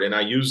pedal board, and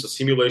I use a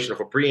simulation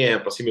of a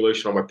preamp, a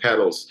simulation of my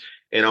pedals,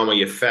 and all my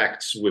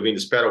effects within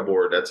this pedal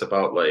board. That's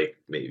about like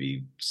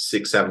maybe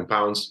 6-7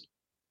 pounds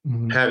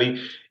Mhm.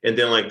 heavy, and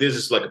then like this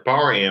is like a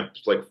power amp,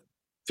 like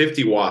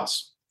 50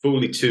 watts,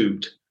 fully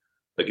tubed,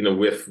 like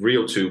with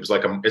real tubes.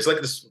 It's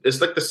like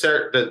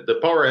the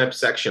power amp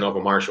section of a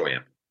Marshall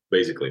amp,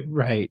 basically,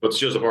 Right. but it's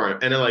just a power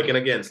amp, and then and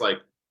again, it's like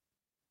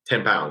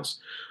 10 pounds.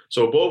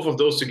 So both of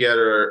those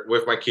together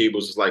with my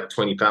cables is like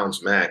 20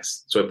 pounds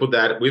max. So I put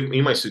that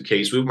in my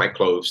suitcase with my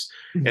clothes,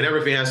 and Mhm.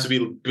 everything has to be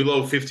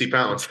below 50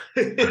 pounds.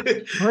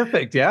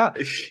 Perfect. Yeah.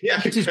 Yeah,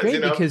 Which is because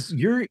great because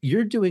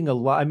you're doing a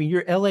lot. I mean,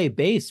 you're LA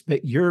based, but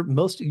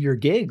most of your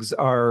gigs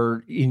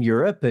are in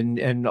Europe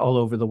and all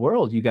over the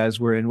world. You guys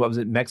were in, what was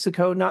it,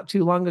 Mexico not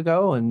too long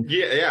ago? And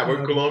yeah, we're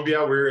in um,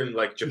 Colombia. We're in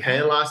like Japan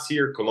yeah. last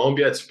year,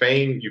 Colombia,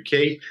 Spain,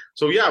 UK.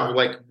 So yeah,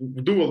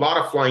 we do a lot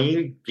of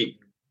flying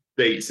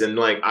dates, and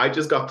like I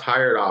just got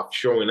tired of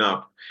showing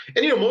up.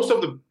 And most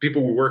of the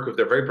people we work with,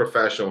 they're very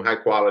professional, high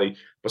quality.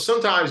 But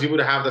sometimes you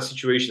would have that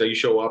situation that you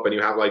show up and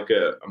you have like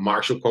a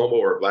Marshall combo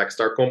or a Black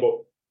Star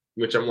combo,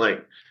 which I'm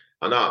like,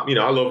 I'm not.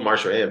 I love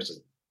Marshall amps.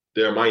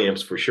 They're my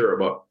amps for sure.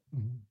 But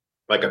Mhm.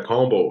 like a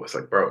combo, it's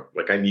like, bro,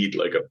 like I need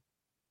like a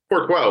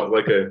 412,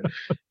 like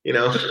you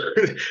know,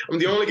 I'm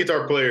the only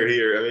guitar player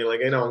here. I mean,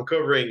 like, I'm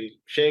covering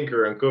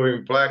Schenker, I'm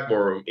covering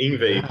Blackmore,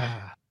 Ingve.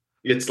 Yeah.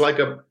 It's like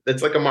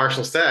a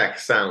Marshall stack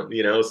sound,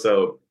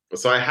 so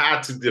I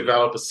had to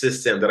develop a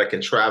system that I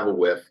can travel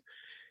with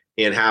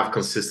and have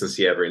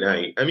consistency every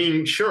night. I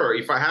mean, sure,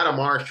 if I had a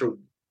Marshall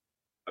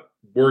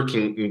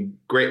working in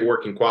great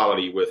working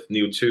quality with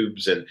new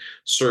tubes and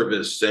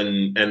service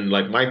and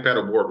like my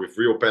pedal board with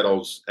real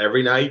pedals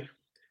every night,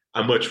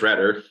 I much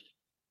rather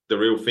the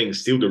real thing,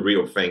 still the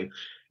real thing.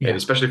 And Yeah.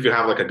 especially if you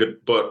have like a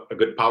good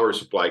power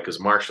supply, because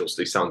Marshalls,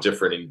 they sound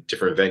different in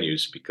different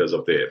venues because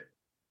of the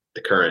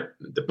current,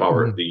 the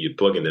power Mhm. that you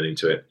plugging it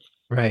into it.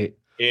 Right.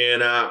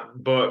 And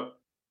but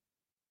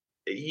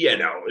yeah,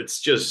 no, it's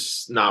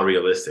just not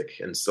realistic,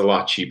 and it's a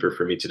lot cheaper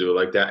for me to do it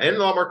like that, and a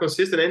lot more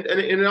consistent. And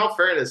in all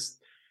fairness,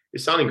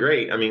 it's sounding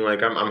great. I mean,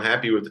 like I'm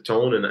happy with the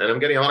tone, and I'm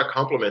getting a lot of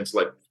compliments.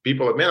 Like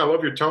people like, man, I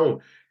love your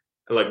tone.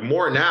 And like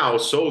more now,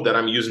 so that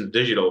I'm using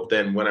digital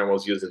than when I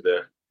was using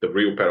the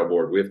real pedal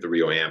board with the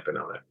real amp and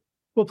all that.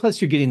 Well,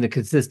 plus you're getting the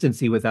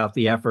consistency without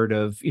the effort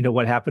of,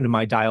 what happened to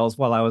my dials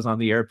while I was on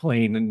the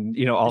airplane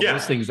and, all those Yeah,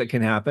 things that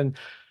can happen.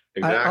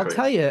 I'll exactly.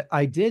 tell you,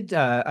 I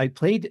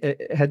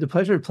had the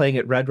pleasure of playing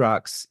at Red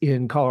Rocks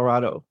in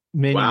Colorado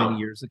many, many Wow,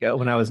 years ago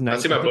when I was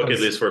that's nine. in I my think I bucket was,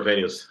 list for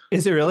venues.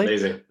 is it really?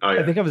 Amazing. Oh I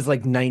yeah. think I was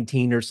like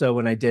 19 or so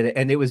when I did it,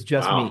 and it was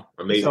just Wow,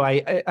 me. So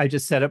amazing. I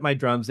just set up my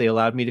drums. They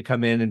allowed me to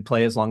come in and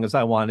play as long as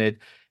I wanted.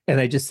 And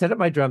I just set up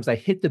my drums. I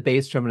hit the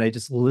bass drum and I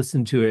just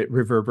listened to it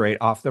reverberate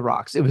off the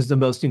rocks. It was the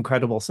most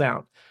incredible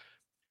sound.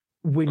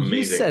 When you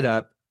Amazing. set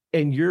up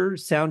and you're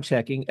sound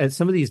checking at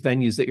some of these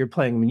venues that you're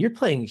playing, when you're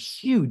playing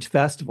huge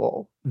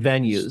festival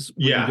venues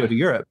when you go Yeah, to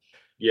Europe,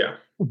 yeah.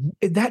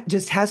 that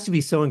just has to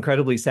be so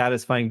incredibly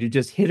satisfying to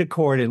just hit a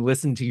chord and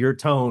listen to your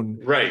tone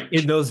Right.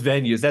 in those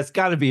venues. That's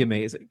got to be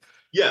amazing.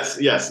 Yes,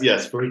 yes,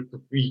 yes.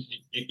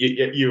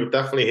 You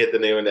definitely hit the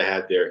nail on the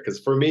head there. Because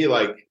for me,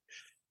 like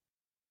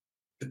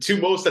the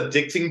two most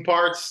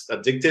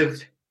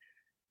addictive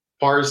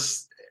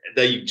parts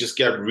that you just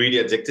get really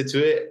addicted to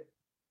it,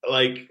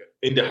 like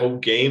in the whole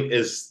game,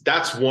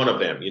 that's one of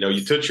them.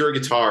 You touch your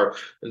guitar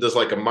and there's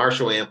like a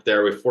Marshall amp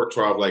there with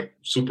 412, like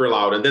super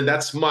loud, and then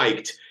that's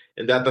mic'd,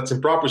 and that's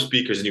in proper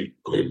speakers, and you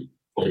boom,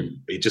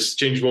 boom. You just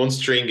change one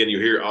string and you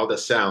hear all the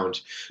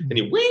sound, and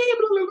you wee,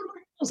 blah, blah, blah.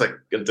 I was like,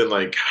 and then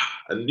like,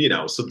 and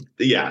so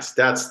yes,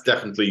 that's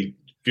definitely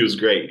feels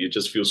great. You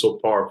just feel so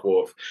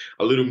powerful of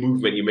a little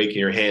movement you make in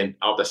your hand,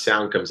 all the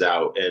sound comes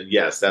out. And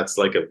yes, that's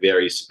like a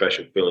very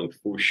special feeling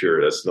for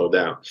sure. That's no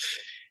doubt.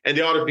 And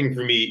the other thing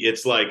for me,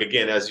 it's like,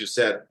 again, as you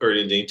said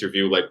earlier in the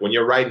interview, like when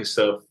you're writing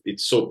stuff,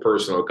 it's so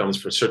personal. It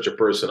comes from such a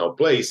personal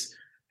place.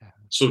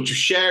 So to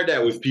share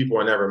that with people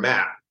I never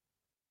met,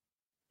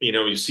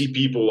 you see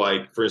people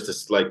like, for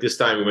instance, like this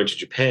time we went to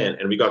Japan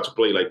and we got to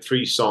play like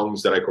 3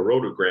 songs that I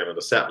co-wrote on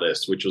the set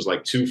list, which was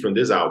like 2 from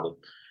this album,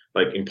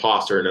 like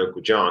Imposter and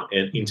Uncle John,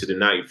 and Into the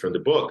Night from the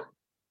book.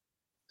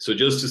 So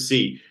just to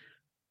see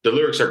the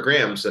lyrics are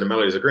Graham's and the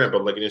melodies are Graham,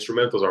 but like the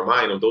instrumentals are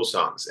mine on those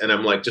songs. And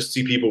I'm like, just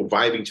see people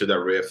vibing to that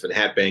riff and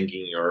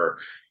headbanging, or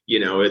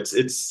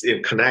it's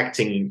in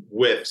connecting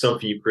with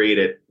something you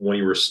created when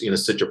you were in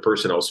such a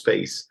personal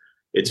space.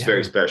 It's very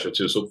Yeah. special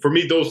too. So for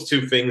me, those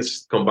two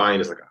things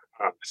combined is like,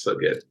 so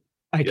good.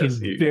 I Yes,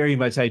 can very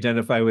much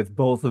identify with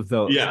both of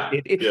those. yeah,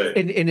 yeah,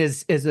 And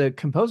as a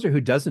composer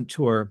who doesn't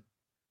tour,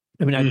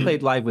 I mean, I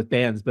played live with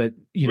bands, but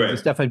the right,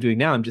 stuff I'm doing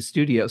now, I'm just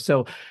studio.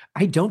 So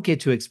I don't get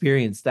to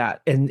experience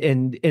that.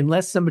 And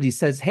unless somebody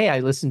says, "Hey,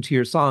 I listened to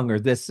your song," or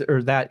this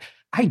or that,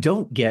 I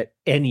don't get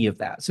any of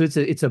that. So it's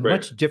a right.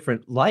 much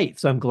different life.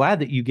 So I'm glad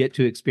that you get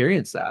to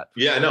experience that.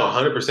 Yeah, no,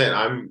 100%.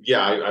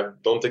 I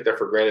don't take that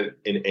for granted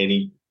in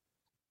any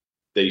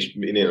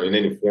in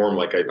any form.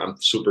 Like I'm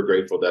super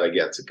grateful that I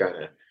get to kind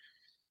of,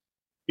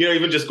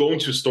 even just going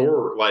to a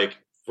store, like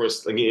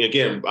first,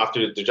 again,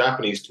 after the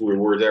Japanese tour, we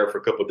were there for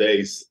a couple of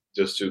days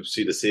just to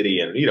see the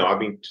city. And, I've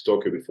been to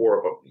Tokyo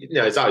before, but,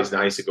 it's always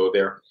nice to go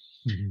there.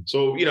 Mhm.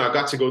 So, I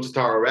got to go to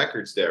Tower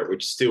Records there,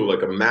 which is still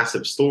like a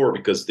massive store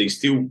because they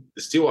still,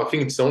 I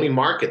think it's the only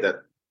market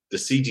that the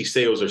CD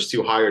sales are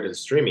still higher than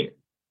streaming.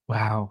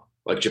 Wow.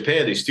 Like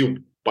Japan, they still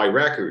buy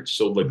records.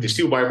 So like they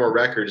still buy more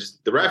records.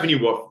 The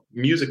revenue of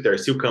music there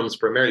still comes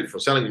primarily from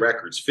selling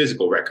records,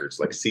 physical records,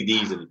 like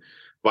CDs and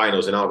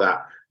vinyls and all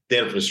that,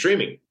 than from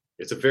streaming.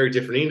 It's a very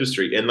different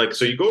industry. And like,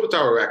 so you go to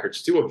Tower Records,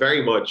 still a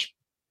very much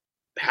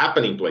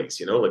happening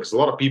place, like there's a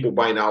lot of people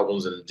buying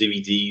albums and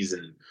DVDs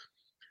and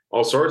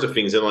all sorts of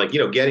things. And like,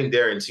 getting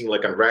there and seeing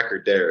like a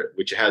record there,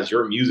 which has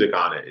your music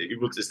on it,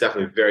 it's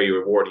definitely very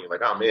rewarding.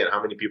 Like, oh man,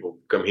 how many people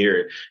come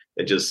here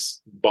and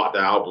just bought the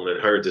album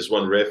and heard this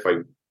one riff I,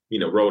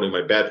 wrote in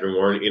my bedroom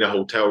or in a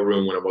hotel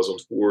room when I was on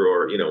tour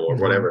or, or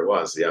whatever it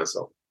was. Yeah.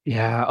 So.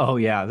 Yeah. Oh,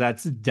 yeah.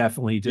 That's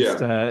definitely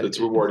just it's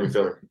a rewarding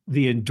feeling.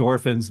 The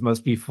endorphins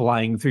must be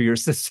flying through your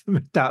system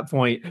at that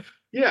point.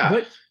 Yeah.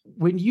 But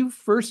when you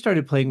first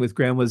started playing with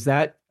Graham, was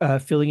that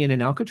filling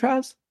in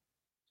Alcatraz?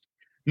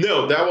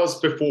 No, that was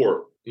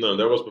before. No,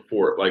 that was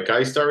before. Like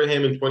I started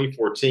him in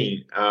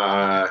 2014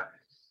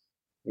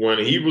 when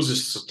he was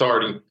just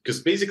starting, because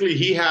basically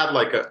he had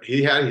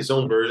his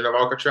own version of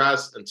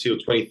Alcatraz until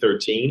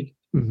 2013.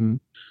 Mm-hmm.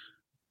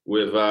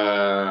 With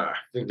I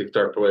think the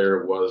guitar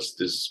player was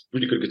this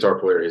really good guitar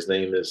player. His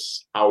name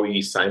is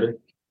Howie Simon.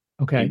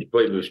 Okay. He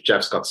played with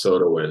Jeff Scott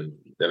Soto, and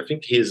I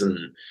think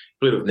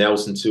played with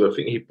Nelson too. I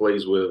think he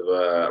plays with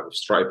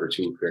Striper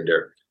too here and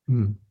there.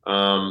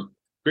 Mm.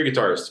 Great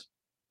guitarist.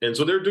 And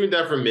so they're doing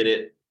that for a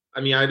minute. I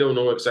mean, I don't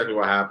know exactly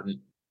what happened,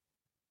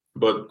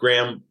 but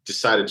Graham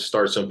decided to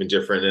start something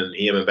different, and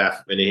he met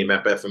Beth and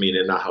me,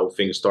 and that's how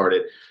things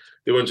started.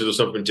 They wanted to do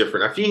something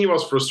different. I think he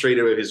was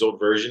frustrated with his old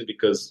version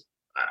because,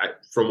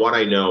 from what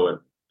I know, and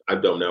I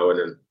don't know, and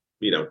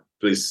then,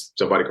 please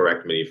somebody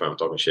correct me if I'm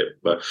talking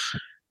shit, but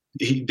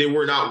they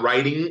were not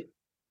writing.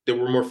 They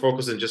were more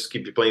focused on just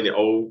keep playing the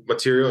old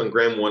material, and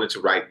Graham wanted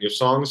to write new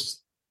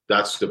songs.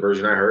 That's the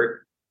version I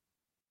heard.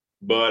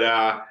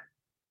 But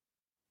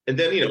and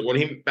then, when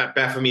he met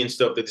Beth and me and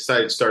stuff, they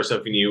decided to start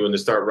something new and to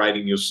start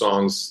writing new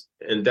songs.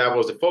 And that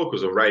was the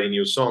focus of writing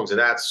new songs. And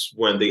that's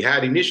when they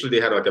had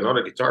like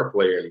another guitar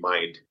player in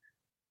mind,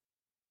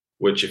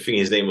 which I think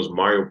his name was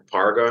Mario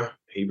Parga.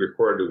 He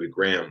recorded with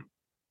Graham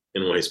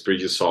in one of his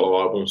previous solo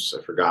albums.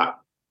 I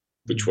forgot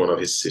which one of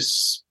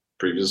his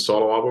previous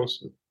solo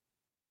albums,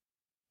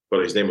 but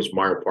his name was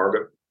Mario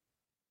Parga.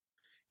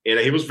 And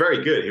he was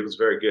very good. He was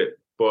very good.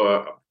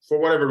 But for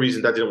whatever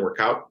reason, that didn't work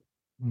out.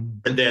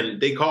 And then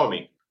they called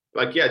me.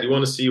 Like, yeah, do you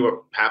want to see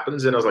what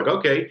happens? And I was like,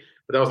 okay.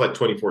 But that was like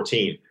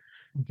 2014.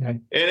 Okay.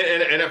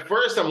 And at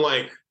first I'm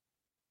like,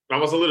 I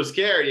was a little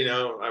scared,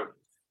 I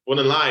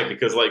wouldn't lie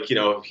because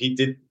he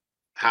did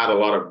had a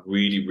lot of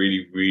really,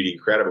 really, really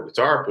incredible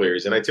guitar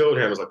players. And I told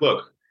him, I was like,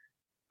 look,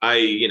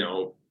 I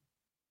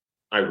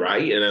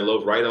write and I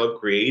love writing, I love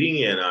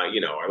creating, and I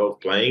love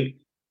playing.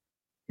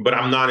 But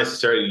I'm not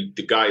necessarily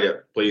the guy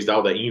that plays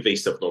all the Yngwie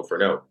stuff note for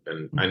note.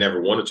 And I never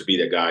wanted to be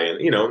that guy.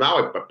 And,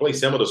 now I play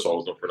some of the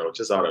songs note for note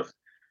just out of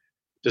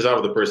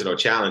the personal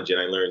challenge, and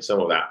I learned some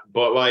of that.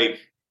 But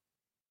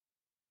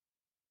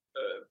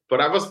but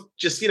I was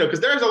just,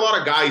 because there's a lot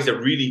of guys that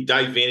really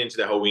dive into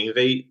the whole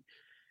Yngwie,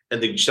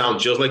 and they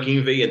sound just like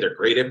Yngwie, and they're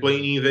great at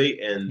playing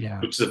Yngwie,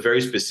 and which is a very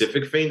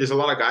specific thing. There's a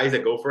lot of guys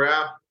that go for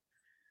that.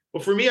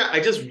 But for me, I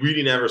just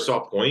really never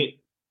saw a point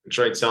in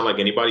trying to sound like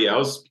anybody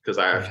else because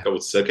I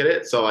would suck at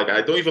it. So I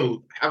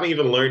haven't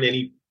even learned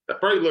any. I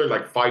probably learned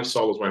like 5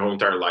 solos my whole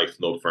entire life,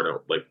 note for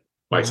note, like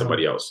by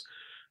somebody else.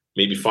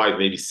 Maybe 5,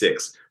 maybe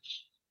 6.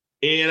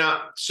 And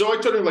so I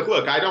told him, like,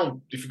 look,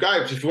 if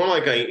you want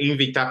like an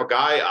Yngwie type of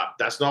guy,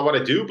 that's not what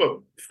I do. But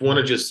if you want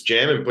to just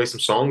jam and play some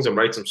songs and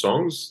write some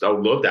songs, I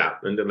would love that.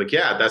 And they're like,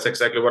 yeah, that's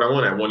exactly what I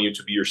want. I want you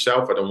to be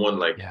yourself. I don't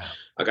want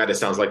a guy that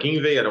sounds like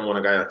Yngwie. I don't want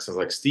a guy that sounds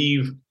like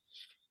Steve.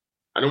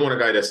 I don't want a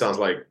guy that sounds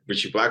like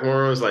Richie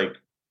Blackmore. I was like,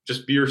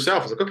 just be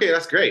yourself. I was like, okay,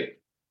 that's great.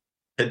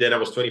 And then I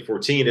was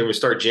 2014 and we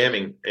start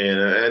jamming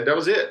and that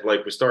was it.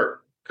 Like we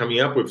start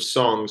coming up with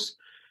songs.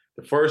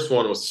 The first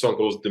one was a song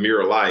called The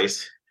Mirror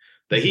Lies.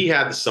 that he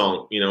had the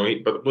song,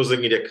 but it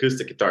wasn't in the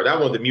acoustic guitar. That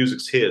one, the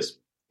music's his.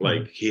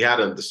 Like he had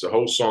this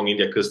whole song in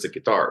the acoustic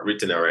guitar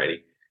written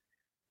already.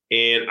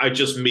 And I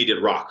just made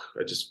it rock.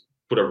 I just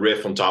put a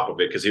riff on top of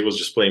it because he was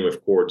just playing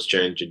with chords,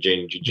 jing,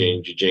 jing,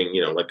 jing, jing,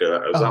 it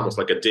was almost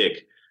like a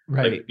dig.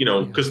 Right.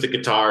 Like, acoustic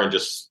guitar and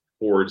just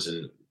chords.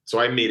 And so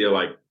I made it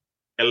like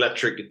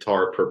electric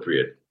guitar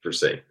appropriate per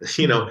se,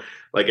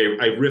 like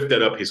I riffed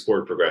that up his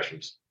chord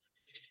progressions.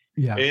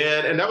 Yeah.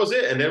 And that was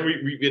it. And then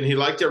and he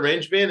liked the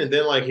arrangement. And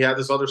then like he had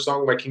this other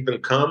song, My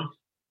Kingdom Come.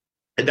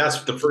 And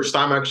that's the first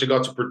time I actually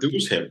got to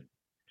produce him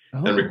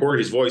and record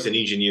his voice and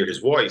engineer his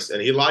voice.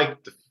 And he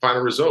liked the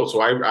final result.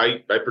 So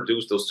I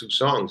produced those two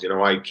songs.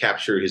 I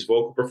captured his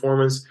vocal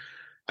performance.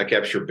 I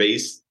captured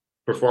bass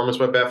performance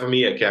by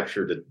Bethany. I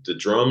captured the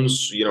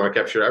drums. I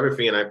captured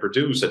everything and I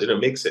produced. I didn't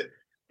mix it,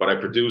 but I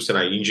produced and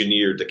I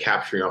engineered the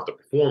capturing of the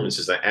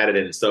performances. I added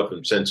it and stuff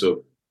and sent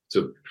to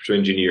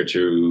engineer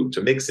to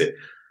mix it.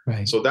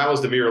 Right. So that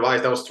was the Mirror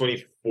Lies. That was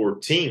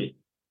 2014.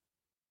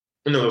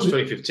 No, it was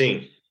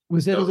 2015.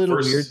 Was it a little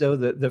weird, though,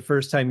 that the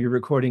first time you're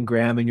recording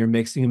Graham and you're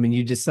mixing him and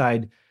you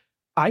decide,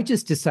 I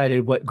just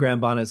decided what Graham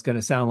Bonnet's going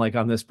to sound like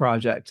on this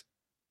project?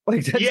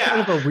 Like, that's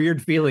kind of a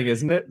weird feeling,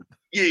 isn't it?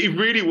 Yeah, it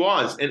really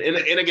was. And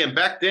again,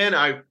 back then,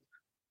 I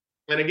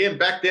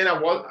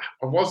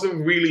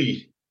wasn't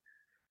really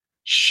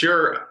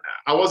sure.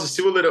 I was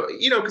still a little,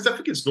 because I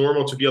think it's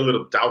normal to be a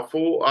little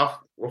doubtful of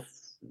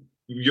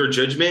your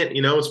judgment,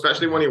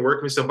 especially when you're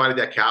working with somebody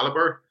that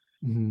caliber.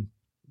 Mm-hmm.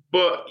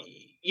 But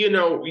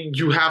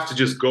you have to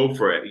just go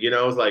for it,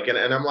 It's like, and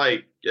I'm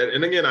like,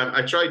 and again,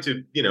 I try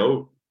to,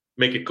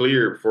 make it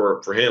clear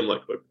for him,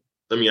 like, look,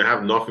 I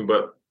have nothing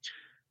but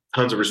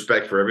tons of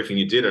respect for everything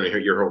you did and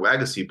your whole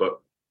legacy. But,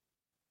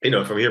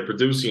 if I'm here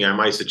producing, I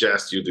might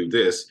suggest you do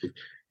this,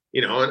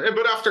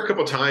 but after a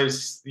couple of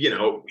times,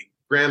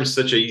 Graham's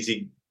such an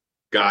easy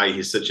guy.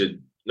 He's such a,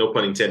 no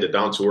pun intended,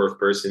 down to earth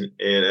person.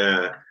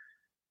 And,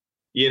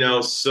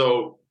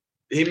 so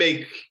he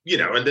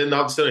and then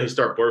all of a sudden he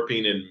start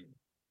burping and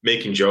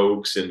making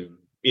jokes and,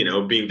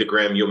 being the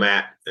Graham you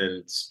met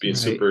and being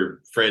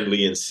super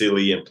friendly and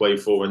silly and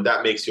playful. And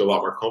that makes you a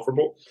lot more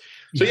comfortable.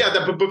 So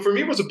but for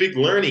me, it was a big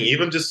learning,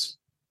 even just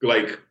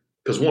like,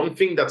 because one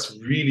thing that's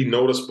really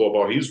noticeable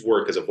about his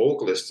work as a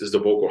vocalist is the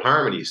vocal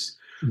harmonies.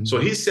 Mm-hmm. So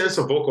his sense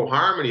of vocal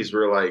harmonies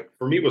were like,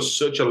 for me, was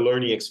such a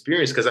learning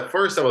experience. Because at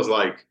first I was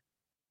like,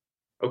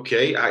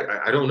 okay,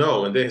 I don't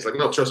know. And then he's like,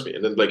 no, trust me.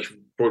 And then like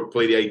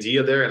play the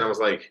idea there. And I was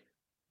like,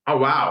 oh,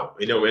 wow.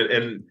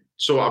 And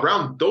so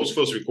around those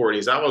first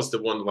recordings, I was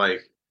the one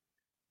like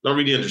not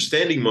really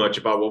understanding much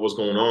about what was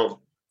going on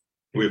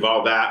with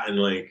all that and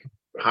like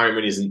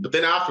harmonies. But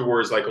then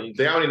afterwards, like on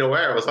Down in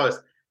Nowhere, I was always,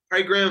 all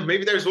right, Graham,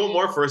 maybe there's one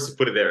more for us to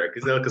put it there.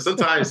 Because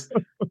sometimes,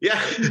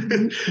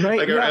 right.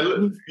 Like,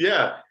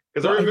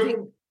 because I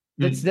remember.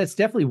 That's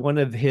definitely one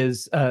of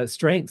his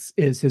strengths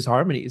is his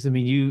harmonies. I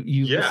mean,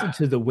 you listen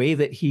to the way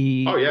that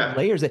he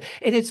layers it.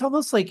 And it's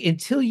almost like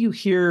until you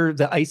hear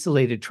the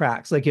isolated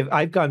tracks, like if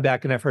I've gone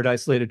back and I've heard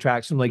isolated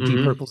tracks from like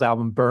Deep Purple's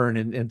album Burn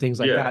and things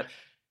like that,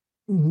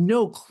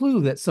 no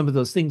clue that some of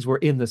those things were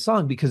in the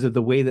song because of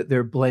the way that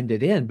they're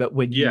blended in. But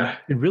when you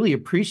can really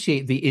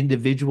appreciate the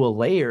individual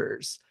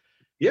layers,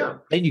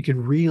 then you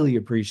can really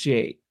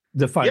appreciate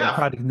the final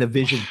product and the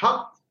vision.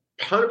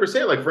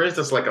 100%. Like for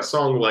instance, like a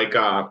song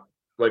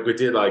like we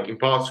did like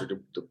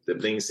Imposter, the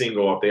main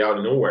single of the Out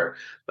of Nowhere.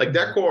 Like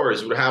that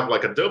chorus would have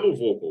like a double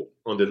vocal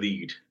on the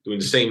lead doing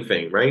the same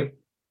thing, right?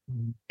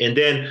 Mm-hmm. And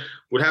then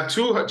would have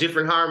two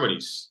different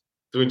harmonies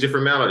doing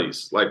different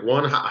melodies, like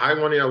one high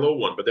one and a low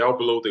one, but they're all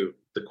below the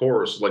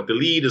chorus. Like the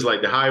lead is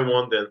like the high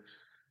one,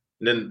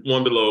 then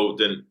one below,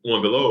 then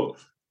one below.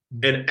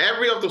 Mm-hmm. And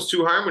every of those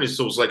two harmonies,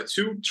 so it's like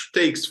two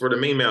takes for the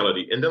main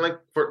melody. And then like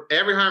for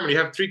every harmony, you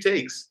have 3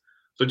 takes.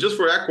 So just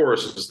for that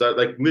chorus, it's that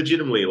like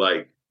legitimately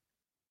like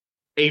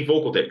 8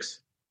 vocal takes.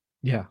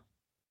 Yeah.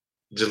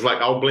 Just like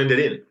I'll blend it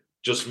in,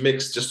 just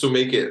mix, just to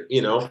make it,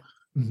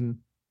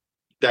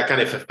 that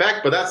kind of effect.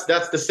 But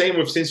that's the same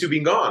with Since You've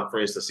Been Gone, for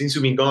instance. Since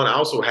You've Been Gone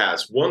also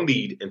has 1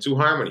 lead and 2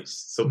 harmonies.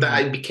 So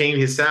that became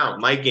his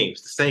sound. My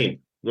Game's the same,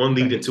 1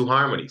 lead and 2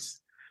 harmonies.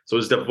 So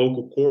it's the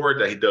vocal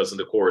chord that he does in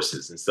the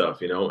choruses and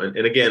stuff, And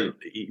again,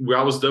 we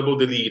always double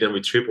the lead and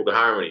we triple the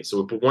harmony.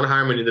 So we put 1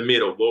 harmony in the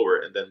middle, lower,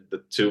 and then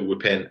the 2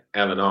 with pen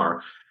L and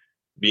R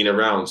being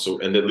around. So,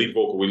 and the lead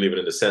vocal, we leave it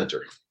in the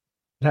center.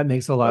 That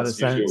makes a lot of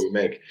sense. What we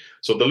make.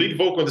 So the lead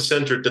vocal in the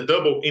center, the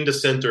double in the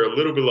center, a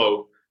little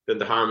below, then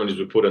the harmonies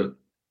we put in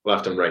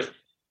left and right.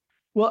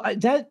 Well,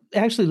 that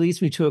actually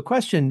leads me to a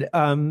question.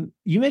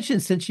 You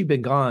mentioned Since You've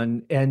Been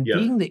Gone, and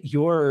being that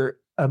you're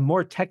a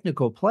more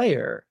technical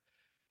player,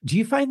 do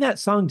you find that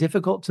song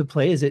difficult to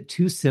play? Is it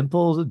too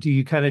simple? Do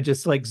you kind of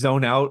just like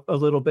zone out a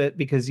little bit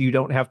because you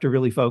don't have to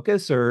really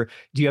focus, or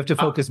do you have to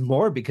focus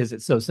more because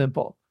it's so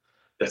simple?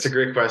 That's a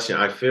great question.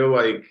 I feel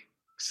like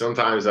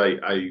sometimes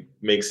I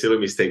make silly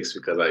mistakes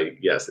because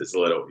it's a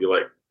little, you're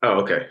like,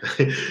 oh, okay.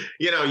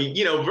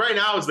 Right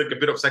now it's like a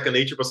bit of second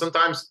nature, but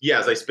sometimes,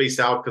 I space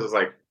out because it's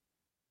like,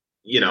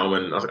 and I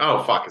was like,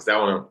 oh fuck, is that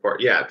one a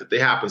part? Yeah, they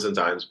happen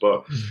sometimes.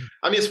 But Mhm.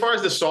 I mean, as far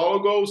as the solo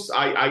goes,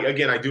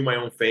 I do my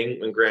own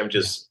thing, and Graham Yeah.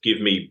 just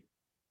give me,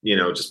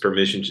 just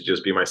permission to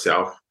just be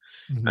myself.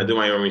 I Mhm. do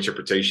my own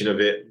interpretation of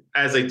it,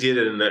 as I did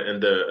it in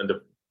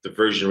the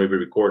version we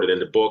recorded in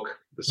the book,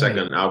 the Right.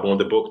 second album of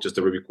the book, just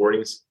the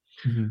re-recordings.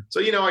 Mhm. So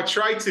I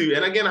try to,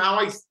 and again, how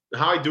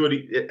I do it,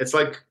 it's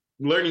like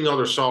learning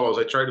other solos.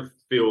 I try to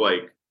feel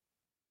like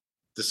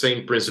the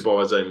same principle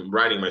as I'm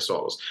writing my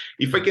solos.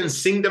 If I can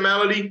sing the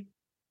melody,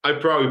 I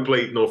probably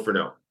play note for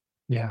note.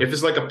 Yeah. If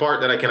it's like a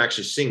part that I can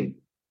actually sing,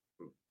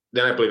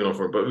 then I play note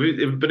for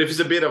note. But if it's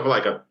a bit of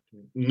like a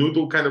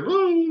noodle kind of,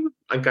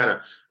 I'm kind of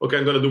okay.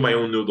 I'm gonna do my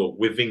own noodle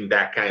within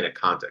that kind of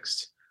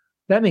context.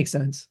 That makes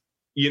sense.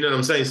 You know what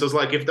I'm saying? So it's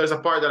like if there's a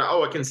part that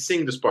I can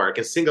sing this part, I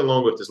can sing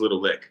along with this little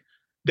lick.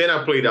 Then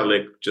I play that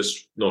lick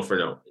just note for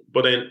note.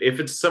 But then if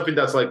it's something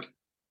that's like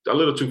a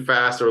little too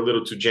fast or a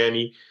little too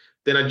jammy,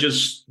 then I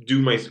just do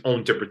my own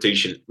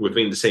interpretation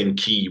within the same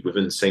key,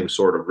 within the same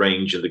sort of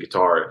range of the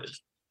guitar,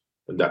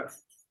 and that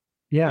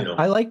Yeah,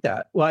 I like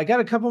that. Well, I got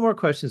a couple more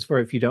questions for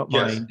you, if you don't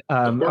Yes, mind.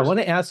 of I course. want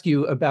to ask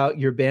you about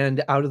your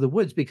band Out of the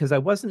Woods because I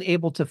wasn't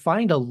able to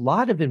find a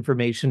lot of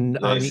information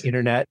on the Nice.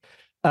 internet.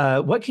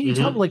 What can you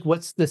tell me? Mm-hmm. Like,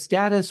 what's the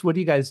status? What are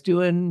you guys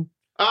doing?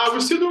 We're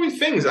still doing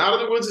things. Out of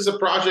the Woods is a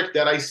project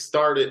that I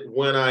started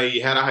when I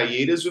had a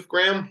hiatus with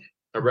Graham Mhm.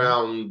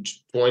 around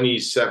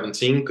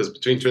 2017, because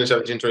between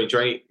 2017 and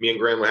 2020, me and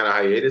Graham had a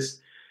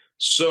hiatus.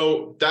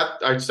 So that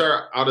I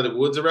started Out of the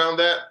Woods around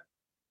that,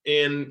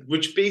 and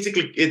which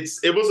basically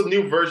it was a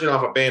new version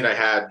of a band I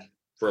had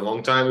for a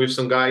long time with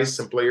some guys,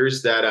 some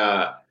players that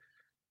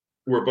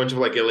were a bunch of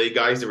like LA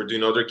guys that were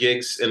doing other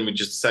gigs, and we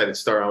just decided to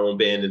start our own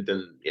band, and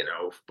then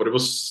but it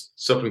was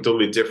something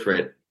totally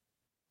different.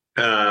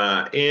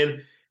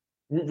 And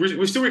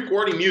we're still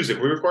recording music.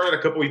 We recorded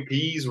a couple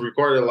EPs. We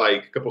recorded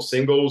like a couple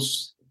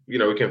singles. You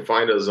can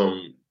find us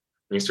on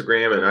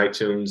Instagram and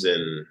iTunes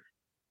and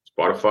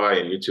Spotify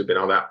and YouTube and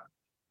all that.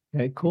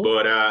 Okay, cool.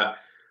 But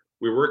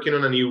we're working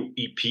on a new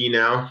EP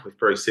now with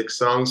probably 6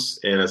 songs,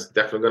 and it's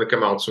definitely going to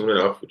come out soon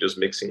enough. We're just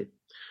mixing.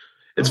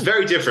 It's Oh,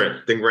 very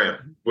different than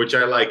Graham, which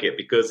I like it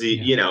because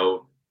yeah.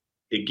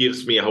 it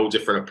gives me a whole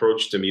different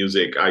approach to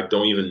music. I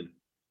don't even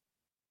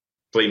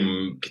play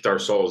guitar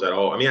solos at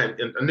all. I mean,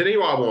 and the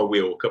new album I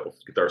will a couple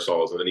of guitar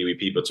solos on the new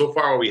EP, but so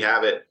far we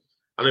have it.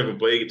 I don't even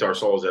play guitar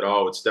solos at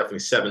all. It's definitely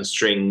 7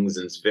 strings,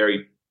 and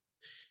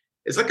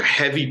it's like a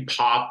heavy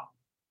pop,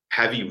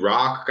 heavy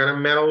rock kind of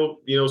metal.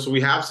 So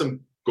we have some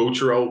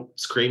guttural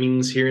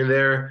screamings here and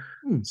there.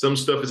 Hmm. Some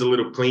stuff is a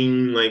little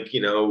clean, like if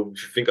you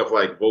think of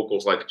like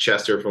vocals like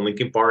Chester from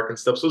Linkin Park and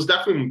stuff. So it's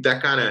definitely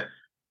that kind of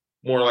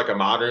more like a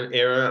modern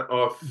era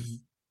of Mhm.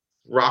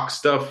 rock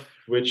stuff,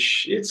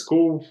 which it's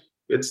cool.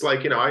 It's like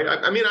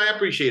I mean, I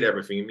appreciate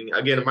everything. I mean,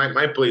 again,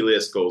 my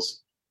playlist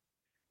goes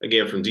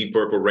again from Deep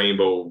Purple,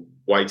 Rainbow,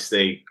 White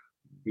Snake,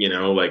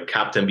 like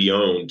Captain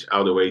Beyond,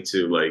 all the way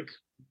to like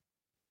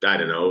I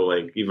don't know,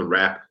 like even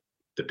rap,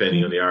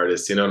 depending on Mhm. the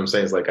artist. You know what I'm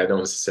saying? It's like I don't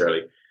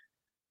necessarily.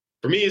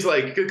 For me, it's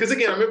like because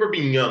again, I remember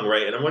being young,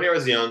 right? And when I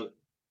was young,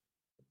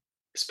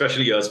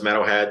 especially us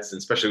metalheads, and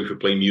especially if we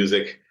play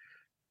music,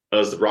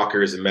 us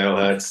rockers and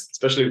metalheads,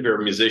 especially if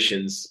we're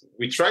musicians,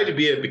 we try to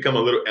become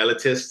a little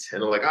elitist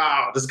and like,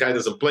 this guy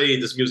doesn't play,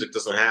 this music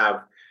doesn't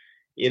have,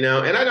 And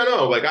I don't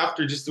know, like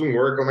after just doing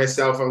work on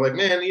myself, I'm like,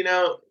 man,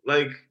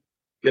 like,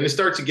 and it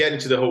starts to get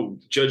into the whole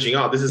judging.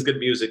 Oh, this is good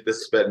music, this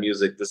is bad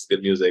music, this is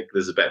good music,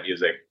 this is bad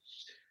music.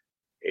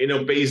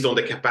 Based on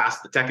the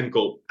capacity, the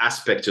technical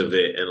aspect of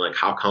it, and like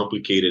how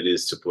complicated it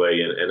is to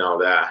play and all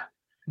that.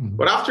 Mhm.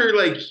 But after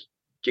like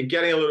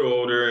getting a little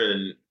older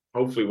and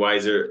hopefully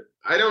wiser,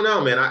 I don't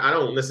know, man. I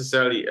don't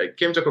necessarily. I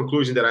came to a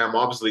conclusion that I am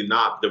obviously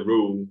not the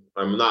rule.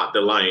 I'm not the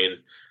lion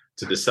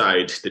to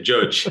decide, to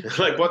judge,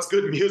 like what's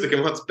good music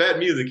and what's bad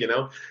music.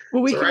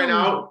 Well, So right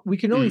now, we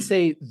can only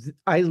say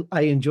I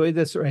enjoy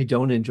this or I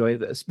don't enjoy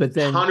this. But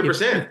then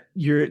 100%. if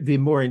you're the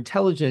more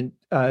intelligent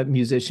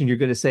musician, you're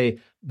going to say,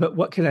 but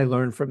what can I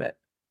learn from it?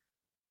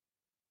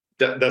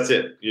 That's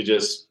it.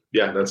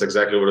 Yeah, that's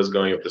exactly what is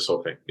going with this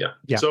whole thing. Yeah.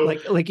 Yeah, So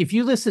like if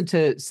you listen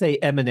to say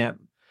Eminem,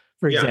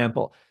 for yeah,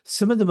 example,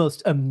 some of the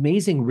most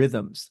amazing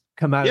rhythms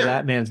come out of yeah,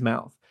 that man's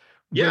mouth.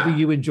 Whether yeah,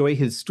 you enjoy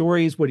his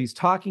stories, what he's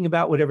talking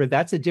about, whatever,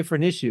 that's a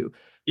different issue. But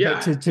yeah,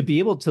 to be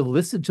able to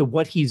listen to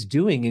what he's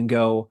doing and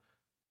go,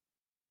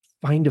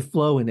 find a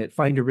flow in it,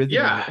 find a rhythm in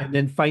it, yeah. and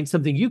then find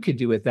something you could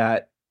do with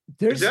that.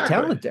 There's Exactly.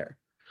 talent there.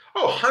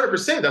 Oh,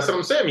 100%. That's what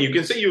I'm saying. I mean, you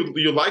can say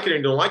you like it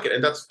and don't like it,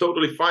 and that's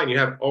totally fine. You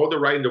have all the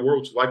right in the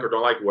world to like or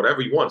don't like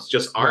whatever you want. It's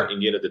just Right. art in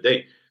the end of the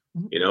day.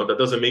 Mhm. That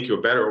doesn't make you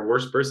a better or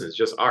worse person. It's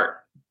just art.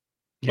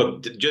 Yeah.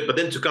 But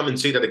then to come and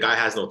say that the guy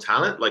has no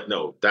talent, like,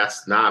 no,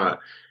 that's not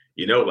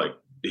like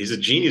he's a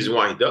genius in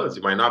what he does.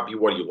 It might not be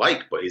what you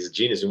like, but he's a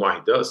genius in what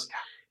he does.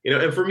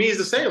 And for me, it's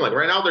the same. Like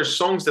right now, there's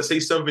songs that say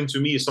something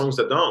to me, songs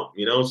that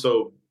don't.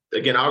 So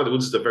again, Out of the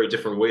Woods is a very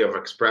different way of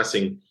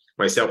expressing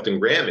myself than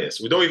Graham is.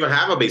 We don't even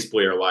have a bass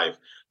player live.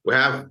 We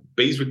have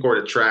bass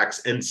recorded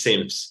tracks and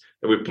synths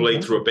and we played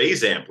Okay. through a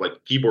bass amp,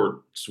 like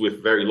keyboards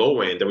with very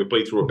low end, and we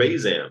played through a Mhm.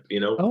 bass amp, you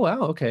know. Oh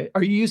wow, okay.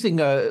 Are you using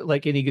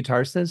like any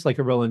guitar synths, like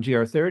a Roland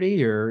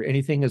GR30 or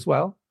anything as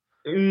well?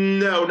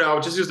 No,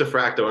 just use the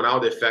fractal, and all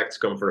the effects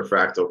come from the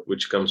fractal,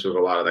 which comes with a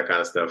lot of that kind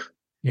of stuff.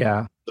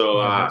 Yeah. So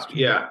Yeah, that's true.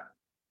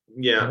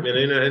 yeah,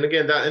 Okay. and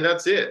again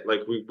that's it.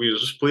 Like we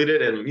just split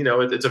it, and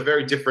it's a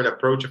very different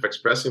approach of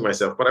expressing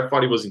myself. But I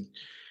thought it was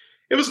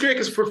great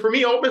because for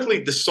me, ultimately,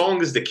 the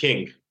song is the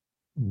king.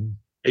 Mhm.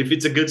 If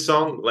it's a good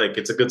song, like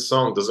it's a good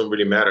song, doesn't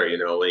really matter,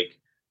 like.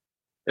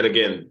 And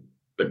again,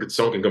 a good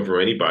song can come from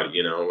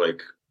anybody,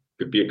 like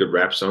could be a good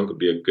rap song, could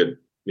be a good,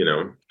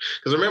 because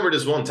I remember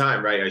this one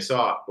time, right? I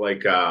saw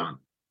like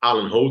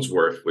Alan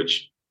Holdsworth,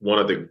 which one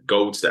of the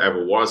goats that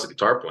ever was a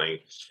guitar playing,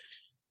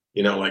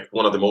 like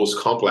one of the most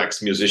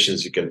complex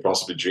musicians you can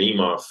possibly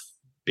dream of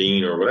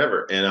being or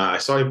whatever. And I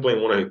saw him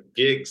playing one of his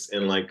gigs,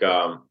 and like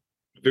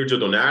Virgil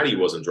Donati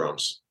was on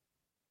drums,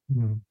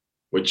 Mhm.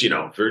 which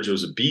Virgil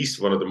was a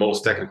beast, one of the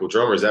most Yeah. technical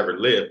drummers ever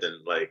lived,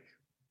 and like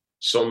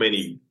so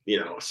many,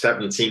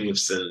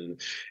 17ths and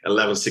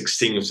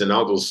 11/16ths and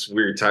all those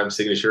weird time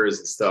signatures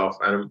and stuff.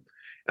 And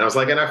I was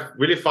like, and I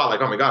really thought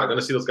like, oh my God, I'm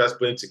gonna see those guys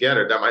playing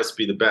together. That might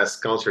be the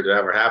best concert that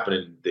ever happened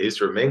in the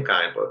history of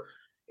mankind. But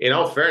in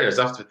all fairness,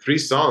 after 3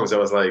 songs, I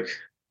was like,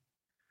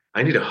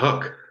 I need a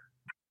hook.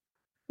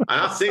 I'm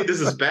not saying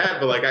this is bad,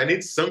 but like I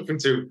need something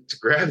to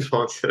grab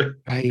onto.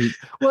 Right.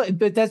 Well,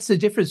 but that's the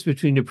difference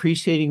between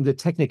appreciating the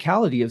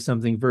technicality of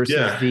something versus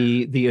Yeah.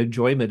 the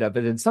enjoyment of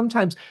it. And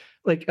sometimes,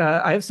 like,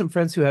 I have some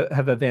friends who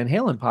have a Van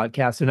Halen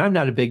podcast, and I'm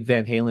not a big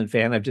Van Halen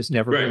fan. I've just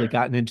never really Right.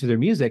 gotten into their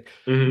music.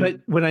 Hmm. But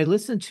when I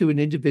listen to an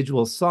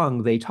individual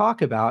song they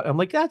talk about, I'm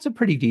like, that's a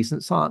pretty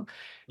decent song.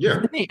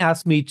 Then Yeah. they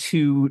asked me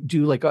to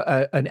do like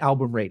an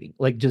album rating,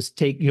 like just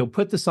take,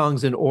 put the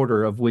songs in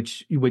order of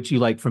which you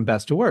like from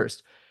best to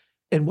worst.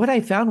 And what I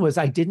found was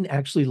I didn't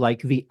actually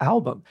like the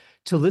album.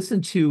 To listen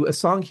to a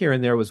song here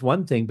and there was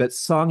one thing, but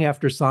song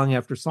after song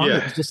after song, it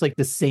Yeah. was just like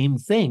the same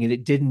thing.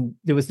 And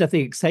there was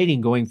nothing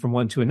exciting going from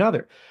one to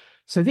another.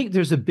 So I think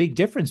there's a big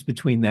difference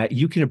between that.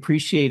 You can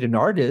appreciate an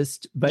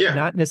artist, but Yeah.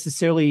 not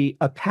necessarily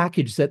a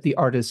package that the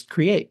artist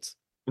creates.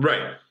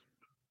 Right.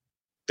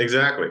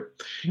 Exactly.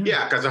 Yeah.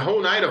 Yeah, because a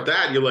whole night of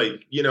that, you're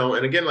like,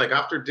 and again, like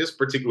after this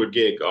particular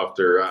gig,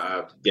 after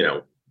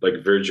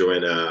like Virgil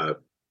and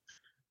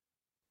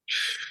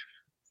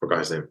forgot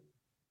his name,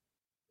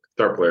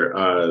 star player.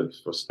 Oh,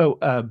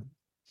 Yeah, I didn't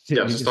was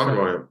mean just to talking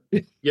start. about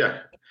him. Yeah.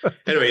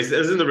 Anyways, it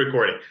was in the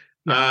recording.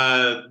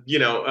 Yeah.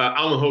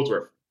 Alan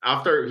Holdsworth.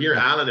 After hearing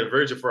Yeah. Alan and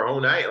Virgil for a whole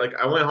night, like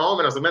I went home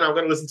and I was like, man, I'm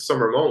gonna listen to some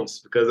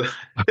Ramones because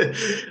I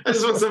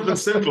just want something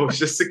simple,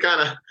 just to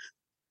kind of,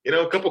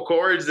 a couple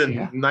chords and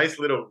Yeah. nice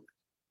little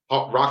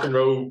rock and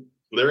roll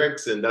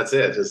lyrics, and that's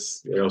it.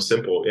 Just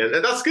simple,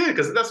 and that's good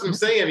because that's what I'm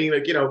saying. I mean,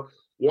 like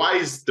why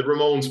is the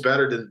Ramones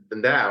better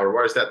than that, or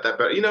why is that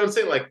better? You know what I'm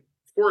saying? Like,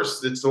 of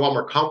course, it's a lot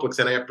more complex,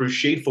 and I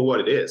appreciate for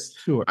what it is.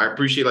 Sure. I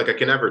appreciate like I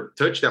can never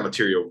touch that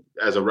material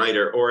as a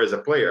writer or as a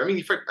player. I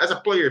mean, as a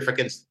player, if I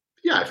can,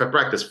 yeah, if I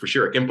practice for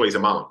sure, I can play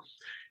Zamama.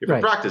 If I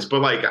Right. practice, but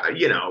like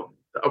it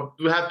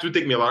would have to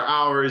take me a lot of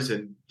hours,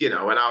 and and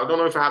I don't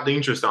know if I have the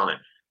interest on it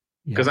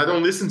because Yeah. I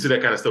don't listen to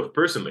that kind of stuff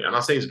personally. I'm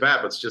not saying it's bad,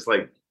 but it's just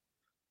like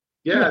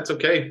yeah, Yeah. it's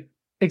okay.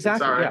 It's all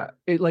Exactly. right.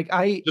 Yeah.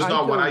 Like Just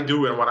not what I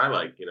do and what I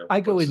like, I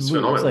but go in it's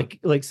moods. phenomenal.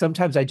 Like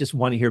sometimes I just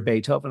want to hear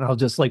Beethoven. I'll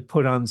just like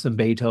put on some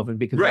Beethoven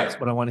because that's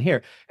Right. what I want to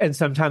hear. And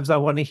sometimes I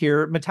want to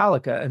hear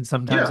Metallica, and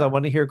sometimes I Yeah.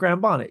 want to hear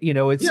Graham Bonnet.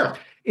 It's Yeah.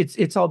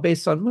 it's all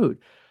based on mood.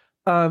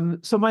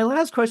 So my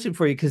last question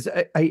for you, because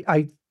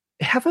I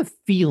have a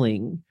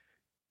feeling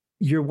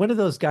you're one of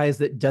those guys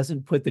that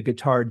doesn't put the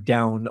guitar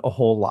down a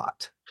whole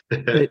lot.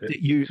 That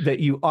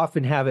you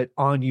often have it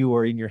on you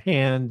or in your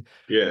hand.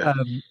 Yeah.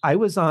 I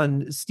was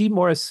on Steve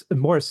Morris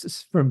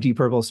from Deep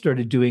Purple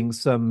started doing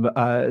some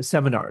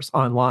seminars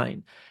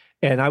online,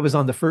 and I was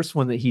on the first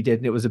one that he did,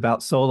 and it was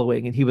about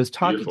soloing, and he was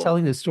Beautiful.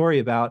 telling the story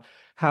about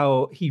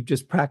how he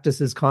just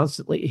practices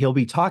constantly. He'll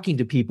be talking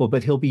to people,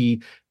 but he'll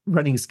be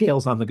running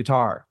scales on the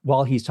guitar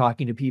while he's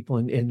talking to people,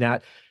 and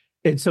that.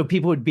 And so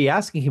people would be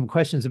asking him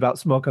questions about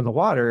Smoke on the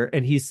Water,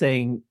 and he's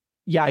saying,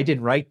 yeah, I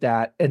didn't write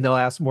that. And they'll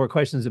ask more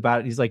questions about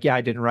it. He's like, yeah,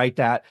 I didn't write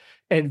that.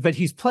 But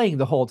he's playing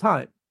the whole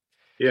time,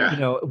 Yeah.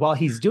 while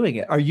he's doing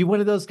it. Are you one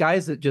of those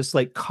guys that just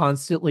like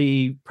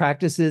constantly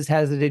practices,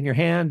 has it in your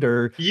hand,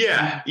 or do Yeah. you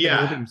kind of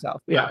Yeah. limit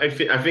yourself? Yeah. I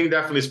think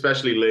definitely,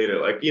 especially later,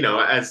 like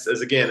as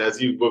again, as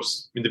you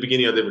was in the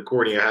beginning of the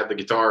recording, I had the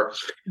guitar,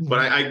 but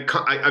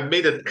Mhm. I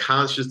made a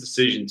conscious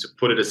decision to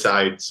put it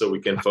aside so we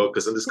can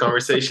focus on this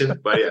conversation.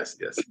 But yes,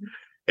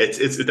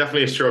 it's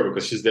definitely a struggle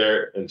because she's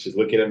there and she's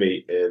looking at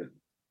me, and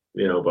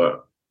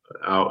but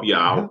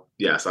Yeah.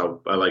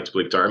 I like to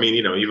play guitar. I mean,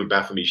 even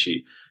Beth for me,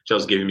 she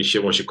was giving me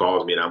shit when she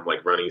calls me, and I'm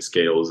like running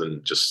scales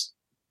and just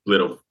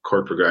little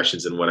chord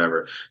progressions and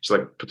whatever. She's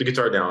like, put the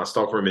guitar down, I'll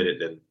stop for a minute,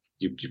 then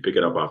you pick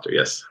it up after.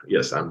 Yes,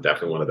 I'm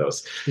definitely one of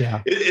those.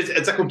 Yeah.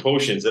 It's a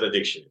compulsion, it's an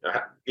addiction.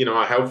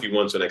 A healthy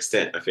one to an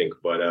extent, I think,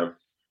 but I Well,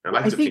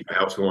 like to think a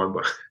healthy one,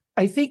 but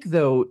I think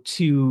though,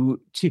 to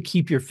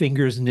keep your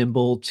fingers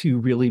nimble, to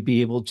really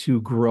be able to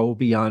grow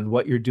beyond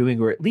what you're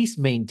doing, or at least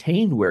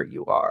maintain where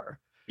you are,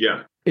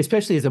 Yeah.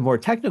 especially as a more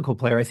technical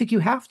player, I think you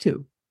have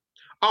to.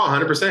 Oh,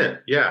 100%.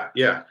 Yeah.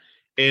 Yeah.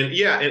 And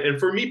yeah. And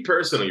for me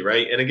personally,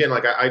 right. And again,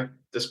 like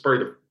this is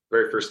probably the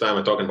very first time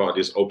I'm talking about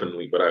this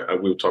openly, but I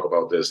will talk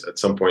about this at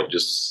some point,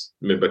 just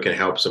maybe I can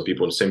help some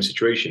people in the same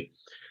situation.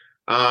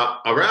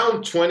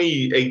 Around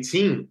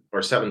 2018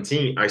 or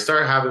 17, I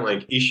started having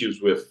like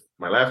issues with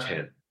my left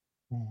hand.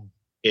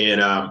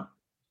 And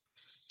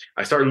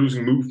I started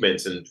losing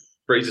movements and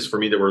phrases for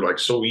me that were like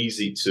so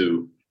easy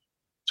to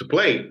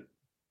play,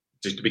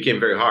 just became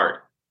very hard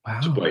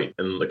to Wow. play.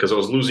 And because I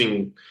was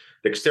losing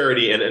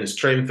dexterity and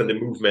strength and the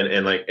movement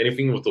and like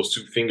anything with those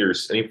two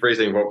fingers, any phrase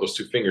that involved those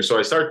two fingers. So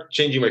I started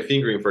changing my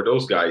fingering for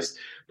those guys.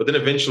 But then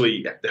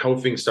eventually the whole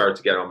thing started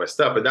to get all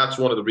messed up. And that's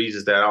one of the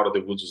reasons that Out of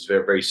the Woods was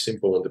very, very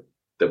simple in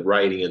the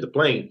writing and the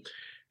playing.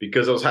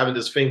 Because I was having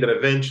this thing that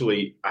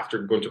eventually, after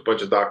going to a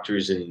bunch of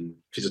doctors and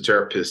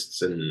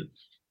physiotherapists and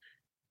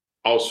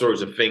all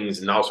sorts of things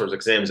and all sorts of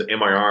exams,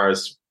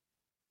 MIRs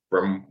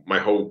from my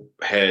whole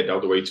head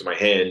all the way to my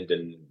hand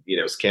and,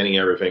 scanning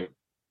everything,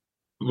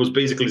 it was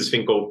basically this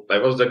thing called, I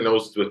was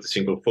diagnosed with this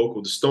thing called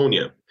focal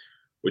dystonia,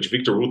 which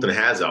Victor Wooten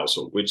has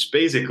also, which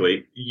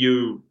basically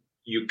you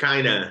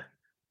kind of,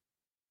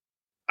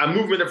 a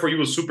movement that for you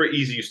was super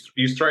easy.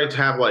 You try to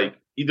have like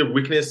either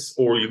weakness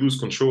or you lose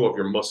control of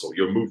your muscle,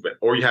 your movement,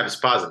 or you have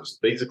spasms.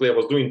 Basically, I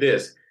was doing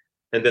this,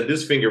 and then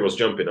this finger was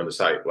jumping on the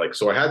side. Like,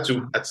 so I had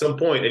to, at some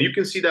point, and you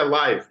can see that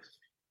live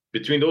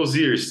between those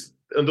years.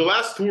 On the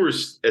last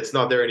tours, it's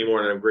not there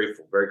anymore, and I'm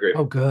grateful, very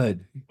grateful. Oh,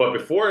 good. But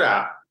before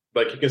that,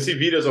 like you can see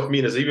videos of me,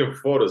 and there's even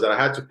photos that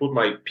I had to put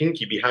my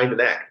pinky behind the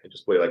neck and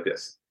just play like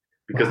this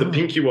because the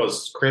pinky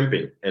was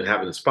cramping and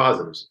having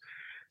spasms.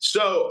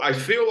 So I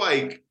feel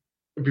like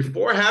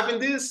before having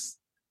this,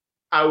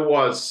 I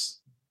was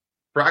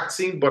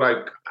practicing, but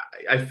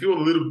I feel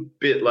a little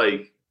bit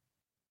like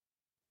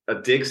a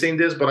dick saying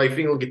this, but I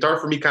think guitar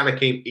for me kind of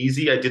came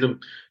easy. I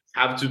didn't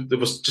have to, it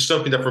was just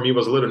something that for me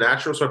was a little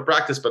natural. So I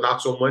practiced, but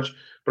not so much.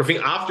 But I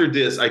think after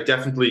this, I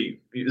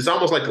definitely, it's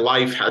almost like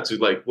life had to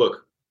like,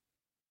 look,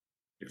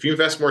 if you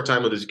invest more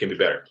time on this, you can be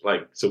better.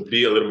 Like, so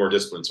be a little more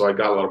disciplined. So I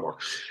got a lot more.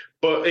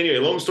 But anyway,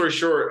 long story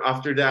short,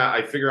 after that,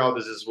 I figured out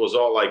this was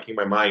all like in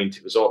my mind.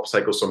 It was all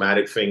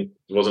psychosomatic thing.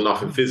 It wasn't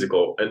nothing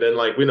physical. And then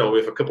like,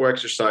 with a couple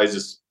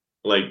exercises,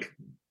 like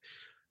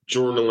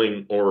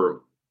journaling,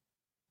 or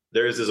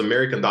there's this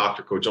American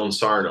doctor called John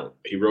Sarno.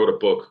 He wrote a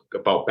book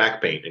about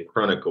back pain and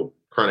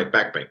chronic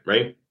back pain,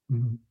 right?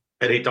 Mm-hmm.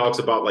 And he talks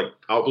about like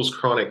all those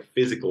chronic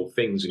physical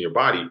things in your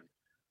body.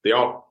 They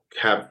all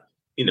have,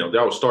 they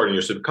all start in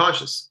your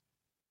subconscious.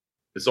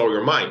 It's all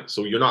your mind.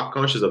 So you're not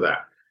conscious of that.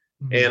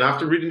 Mm-hmm. And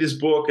after reading this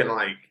book and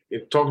like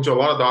talking to a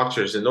lot of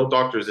doctors, and no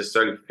doctors that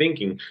started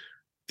thinking,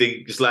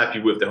 they slap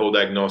you with the whole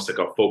diagnostic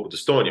of focal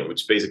dystonia,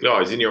 which basically,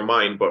 it's in your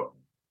mind, but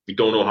we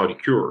don't know how to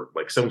cure.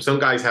 Like some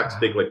guys have to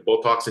take like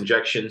Botox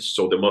injections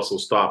so the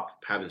muscles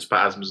stop having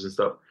spasms and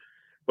stuff.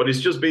 But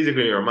it's just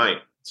basically in your mind.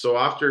 So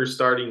after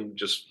starting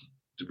just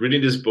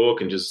reading this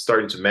book and just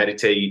starting to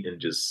meditate and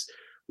just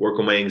work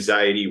on my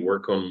anxiety,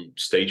 work on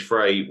stage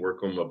fright,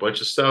 work on a bunch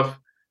of stuff,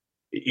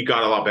 it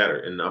got a lot better.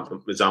 And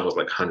it's almost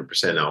like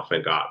 100% now,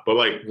 thank God. But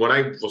like when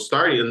I was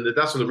starting, and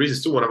that's one of the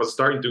reasons too, when I was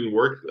starting doing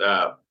work,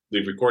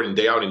 the recording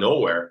Day Out in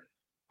Nowhere,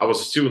 I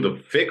was still in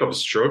the thick of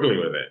struggling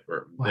with it.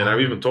 Wow. And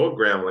I've even told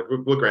Graham, like,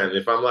 look, Graham,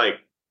 if I'm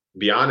like,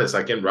 be honest,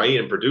 I can write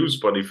and produce,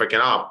 but if I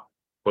cannot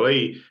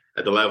play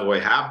at the level I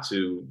have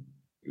to,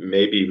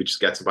 maybe we just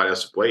get somebody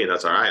else to play, and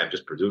that's all right. I'm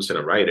just producing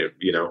and write it,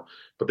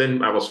 But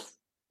then I was,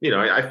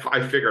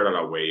 I figured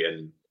out a way,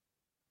 and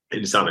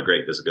it sounded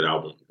great. This is a good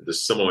album.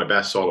 There's some of my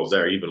best solos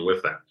there, even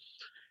with that.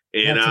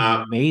 And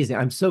that's amazing.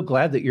 I'm so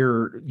glad that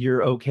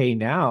you're okay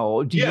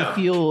now. Do you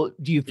feel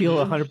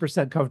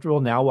 100% comfortable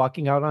now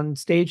walking out on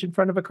stage in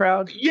front of a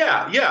crowd?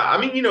 Yeah. I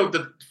mean,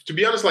 to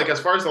be honest, like as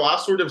far as the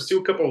last tour, there's still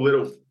a couple of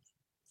little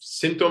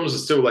symptoms.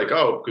 It's still like,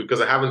 because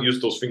I haven't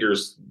used those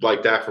fingers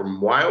like that for a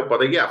while.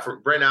 But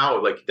for right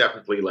now, like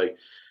definitely, like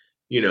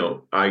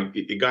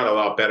it got a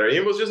lot better.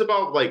 It was just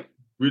about like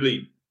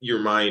really your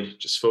mind,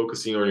 just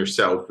focusing on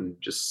yourself and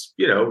just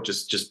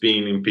just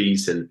being in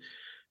peace and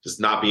just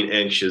not being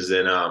anxious.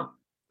 And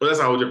but that's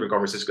a whole different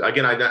conversation.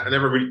 Again, I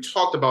never really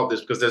talked about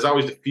this because there's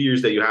always the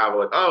fears that you have,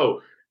 like,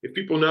 if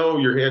people know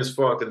your hand's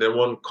fucked and they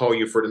won't call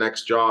you for the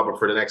next job or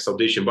for the next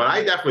audition. But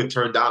I definitely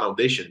turned down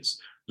auditions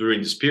during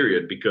this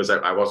period because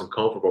I wasn't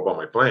comfortable about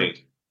my playing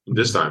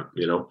this time,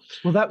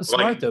 Well, that was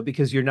smart though,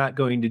 because you're not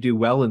going to do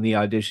well in the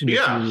audition.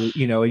 If and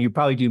you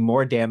probably do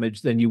more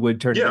damage than you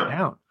would turning it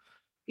down.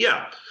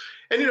 Yeah.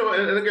 And,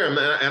 and again,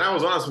 and I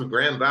was honest with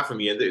Graham laughing at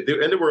me, and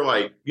they were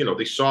like,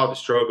 they saw the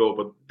struggle,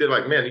 but they're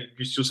like, man,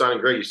 you're still sounding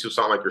great. You still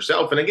sound like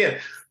yourself. And again,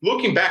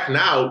 looking back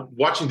now,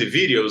 watching the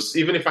videos,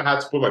 even if I had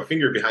to put my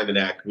finger behind the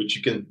neck, which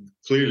you can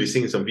clearly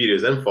see in some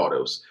videos and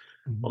photos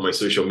on my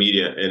social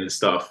media and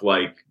stuff,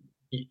 like,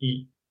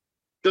 the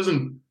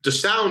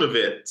sound of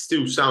it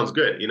still sounds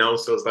good,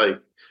 So it's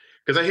like,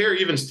 because I hear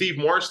even Steve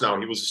Morse now,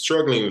 he was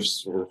struggling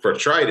with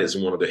arthritis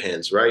in one of the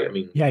hands, right? I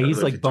mean, Yeah, I don't he's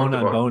know if you like talked bone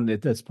on about. bone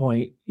at this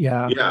point.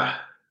 Yeah. Yeah,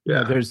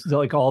 Yeah, yeah, there's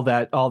like all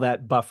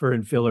that buffer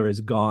and filler is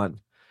gone.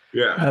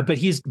 yeah. But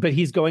he's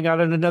going out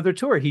on another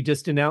tour. He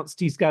just announced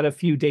he's got a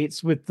few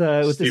dates with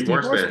the Steve Steve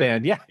Morse Morse band.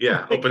 band. Yeah,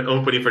 Yeah, like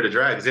opening for the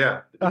Drags.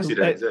 Yeah, the Dixie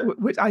Drags. Yeah.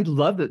 which I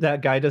love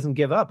that guy doesn't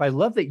give up. I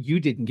love that you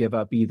didn't give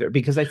up either,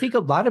 because I think a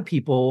lot of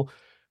people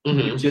would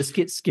Hmm. just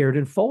get scared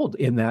and fold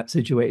in that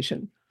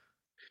situation.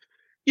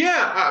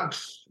 Yeah,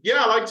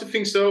 yeah, I like to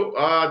think so.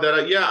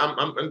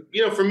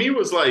 Yeah, for me, it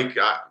was like,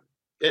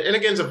 and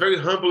again, it's a very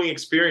humbling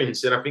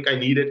experience, and I think I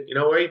need it in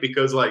a way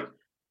because, like,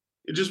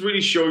 it just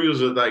really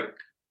shows you that, like,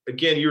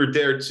 again, you're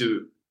there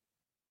to.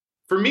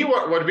 For me,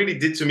 what really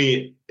did to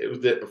me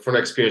from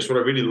experience, what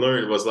I really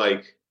learned was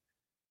like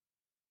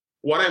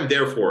what I'm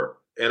there for,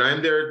 and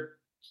I'm there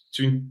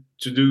to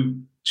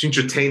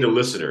entertain the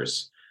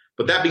listeners.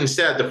 But Yeah, that being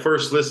said, the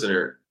first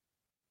listener,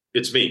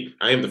 it's me.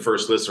 I am the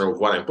first listener of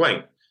what I'm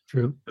playing.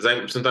 true.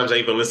 Because sometimes I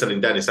even listen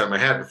in that inside my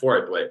head before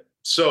I play.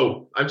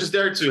 So I'm just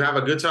there to have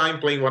a good time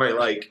playing what I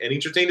like and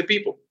entertain the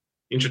people.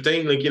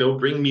 Entertain, like,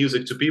 bring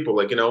music to people,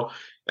 like, and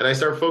I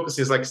start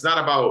focusing. It's like, it's not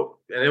about,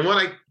 and when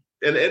I,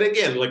 and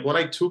again, like when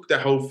I took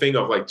that whole thing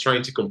of like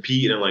trying to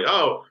compete and like,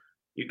 oh,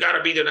 you got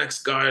to be the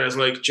next guy that's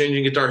like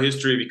changing guitar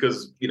history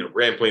because,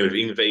 Graham playing with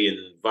Ingve and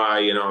Vi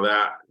and all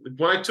that.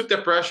 When I took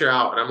that pressure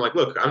out and I'm like,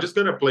 look, I'm just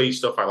going to play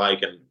stuff I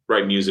like and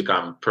write music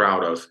I'm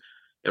proud of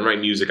and write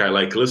music I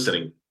like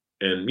listening.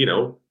 And,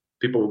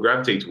 people will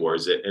gravitate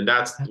towards it. And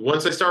that's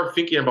once I start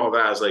thinking about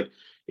that, I was like,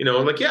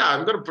 like, yeah,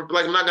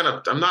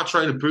 I'm not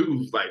trying to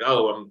prove like,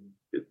 oh, I'm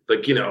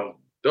like,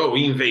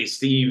 Ingve,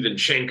 Steve and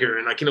Schenker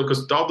and like,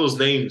 because all those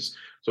names.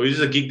 So he's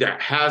just a geek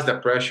that has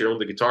that pressure on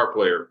the guitar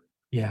player.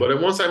 Yeah. But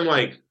then once I'm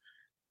like,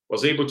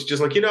 was able to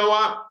just like, you know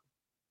what?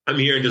 I'm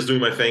here and just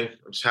doing my thing.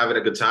 I'm just having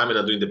a good time and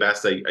I'm doing the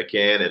best I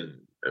can and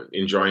I'm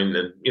enjoying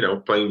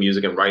and, playing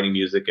music and writing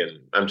music. And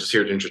I'm just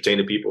here to entertain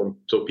the people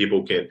so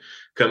people can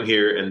come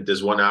here and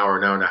this 1 hour,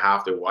 an hour and a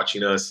half, they're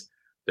watching us.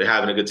 They're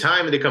having a good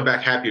time and they come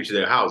back happier to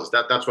their houses.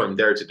 That's what I'm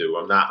there to do.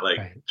 I'm not like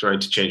Right. trying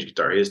to change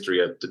guitar history.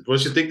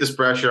 Once you take this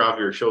pressure off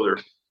your shoulder,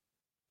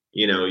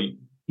 you,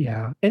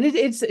 Yeah, and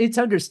it's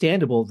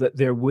understandable that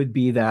there would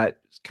be that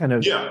kind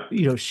of yeah.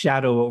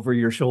 shadow over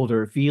your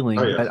shoulder Oh, feeling.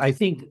 yeah. But I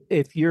think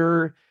if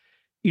you're,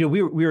 we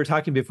were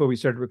talking before we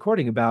started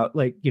recording about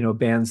like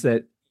bands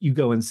that you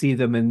go and see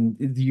them and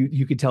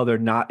you could tell they're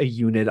not a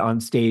unit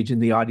on stage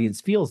and the audience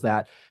feels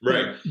that.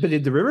 Right. But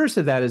the reverse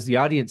of that is the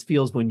audience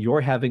feels when you're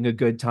having a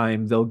good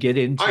time, they'll get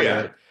Oh, into yeah.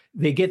 it.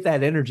 They get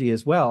that energy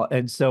as well.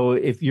 And so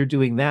if you're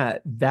doing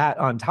that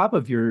on top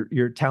of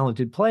your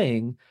talented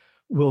playing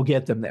will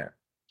get them there.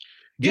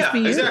 Just be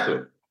Yeah, you. exactly.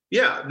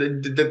 Yeah,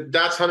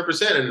 that's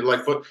 100%. And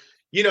like, but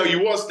you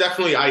was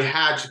definitely I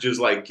had to just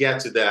like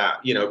get to that,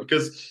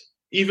 because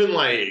even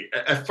like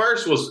at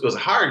first was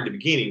hard in the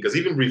beginning because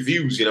even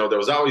reviews, there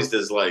was always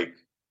this like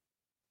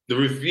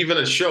even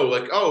a show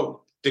like,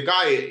 oh, the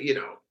guy,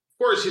 of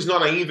course he's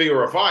not an Eve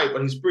or a vibe,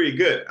 but he's pretty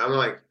good. I'm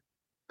like,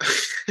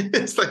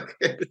 it's like,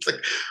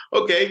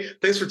 okay,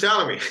 thanks for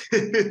telling me.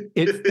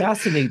 It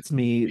fascinates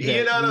me You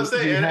that know what I'm we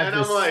saying? And have I'm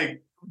this,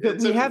 like, but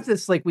we have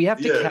this, like, we have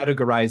to yeah,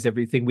 categorize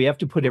everything. We have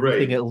to put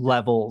everything right, at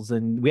levels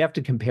and we have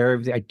to compare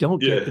everything. I don't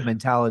get the yeah,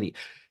 mentality.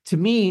 To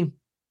me,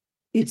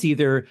 it's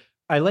either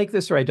I like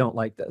this or I don't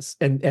like this.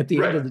 And at the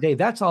end of right, the day,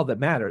 that's all that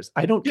matters.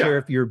 I don't care yeah,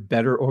 if you're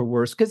better or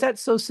worse because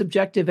that's so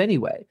subjective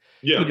anyway.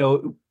 yeah.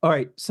 All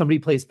right, somebody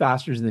plays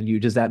faster than you.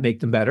 Does that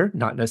make them better?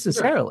 Not Yeah.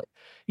 necessarily.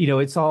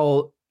 It's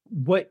all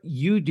what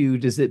you do.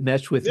 Does it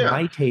mesh with Yeah.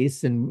 my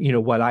tastes and,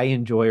 what I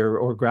enjoy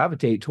or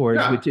gravitate towards,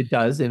 Yeah. which it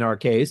does in our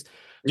case.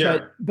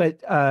 Yeah. But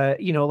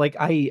like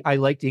I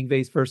liked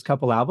Ingve's first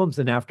couple albums,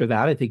 and after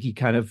that, I think he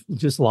kind of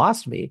just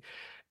lost me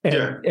and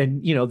Yeah.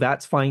 and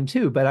that's fine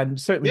too, but I'm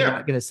certainly Yeah.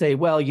 not going to say,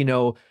 well,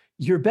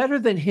 you're better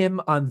than him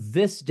on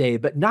this day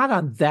but not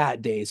on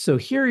that day, so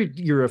here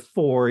you're a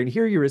 4 and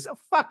here you're a,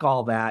 fuck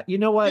all that. You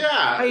know what?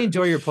 I Yeah.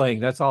 enjoy your playing.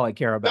 That's all I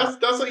care about.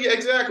 That's like, yeah,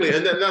 exactly.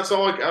 And then that's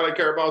all I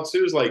care about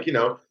too is like,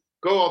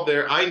 go out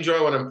there. I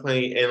enjoy what I'm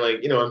playing and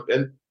like,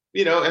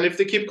 and if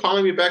they keep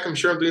calling me back, I'm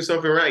sure I'm doing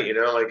something right.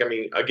 Like, I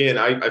mean, again,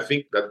 I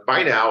think that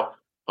by now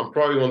I'm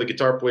probably one of the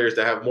guitar players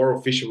that have more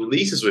official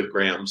releases with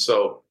Graham.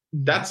 So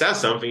that's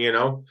something.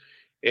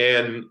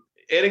 And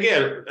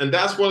again, and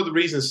that's one of the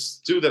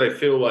reasons too that I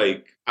feel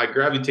like I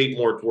gravitate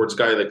more towards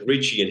guys like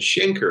Richie and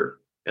Schenker.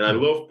 And I Yeah.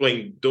 love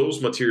playing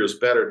those materials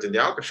better than the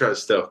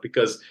Alcatraz stuff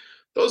because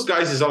those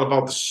guys is all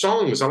about the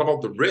song, it's all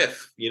about the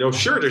riff.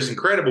 Sure, Right. there's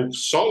incredible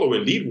solo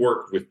and lead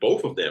work with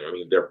both of them. I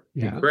mean, they're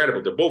Yeah.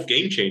 incredible. They're both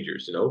game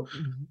changers. Mhm.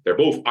 They're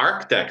both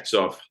architects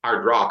of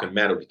hard rock and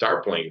metal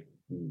guitar playing.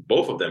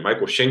 Both of them,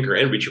 Michael Schenker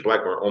and Richie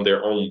Blackmore, on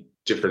their own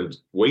different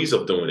ways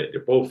of doing it.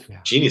 They're both Yeah.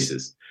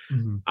 geniuses.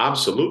 Mhm.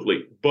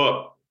 Absolutely.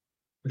 But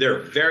they're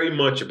very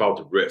much about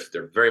the riff.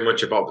 They're very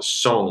much about the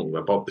song,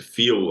 about the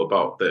feel,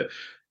 about the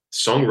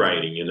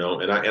songwriting.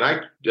 And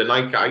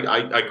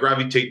I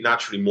gravitate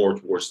naturally more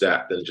towards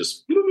that than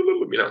just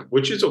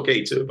which is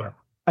okay too. Yeah.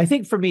 I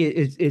think for me,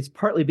 it's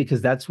partly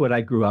because that's what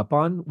I grew up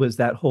on, was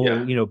that whole,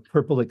 Yeah, you know,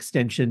 Purple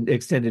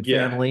extended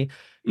yeah. family.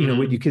 You know,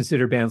 when you Hmm.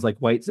 consider bands like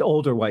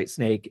older White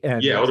Snake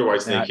and Yeah, things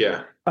Otherwise like Snake,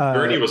 that. yeah.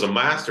 Bernie was a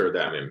master of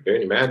that, man.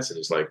 Bernie Madsen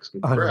is like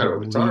incredible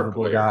guitar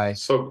Unbelievable player, guy.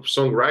 so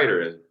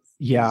songwriter, and Jesus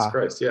Yeah.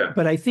 Christ, yeah.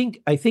 But I think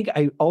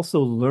I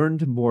also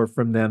learned more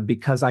from them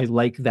because I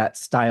like that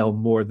style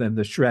more than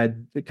the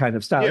shred kind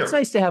of style. It's Yeah,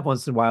 nice to have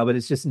once in a while, but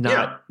it's just not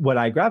yeah. what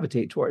I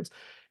gravitate towards.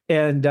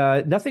 And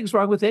nothing's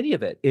wrong with any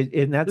of it.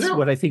 And that's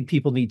what No, I think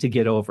people need to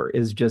get over,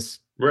 is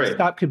just right.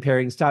 stop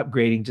comparing, stop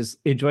grading, just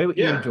enjoy what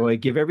you Yeah, enjoy,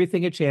 give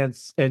everything a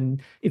chance.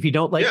 And if you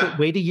don't like it, yeah.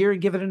 wait a year and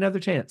give it another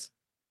chance.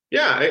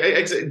 Yeah,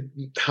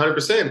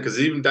 100%. Because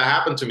even that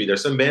happened to me.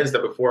 There's some bands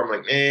that before I'm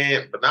like,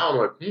 eh, but now I'm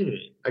like,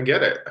 I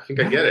get it. I think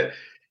I Yeah. get it.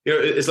 You know,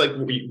 it's like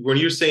when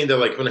you're saying that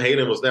like Van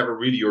Halen was never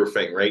really your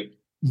thing, right?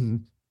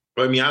 Mhm.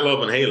 I mean, I love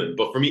Van Halen,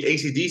 but for me,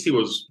 AC/DC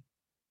was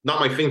not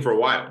my thing for a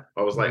while.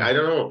 I was like, Mhm. I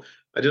don't know.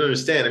 I didn't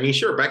understand. I mean,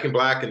 sure, Back in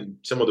Black and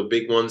some of the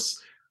big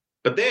ones.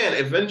 But then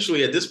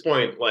eventually at this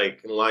point,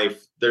 like in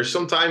life, there's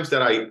sometimes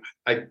that I,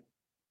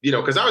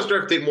 because I was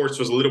drafted more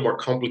towards a little more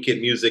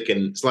complicated music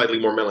and slightly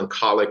more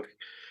melancholic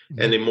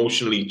and Mhm.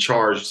 emotionally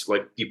charged,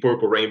 like the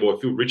Purple Rainbow. I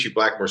feel Richie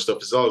Blackmore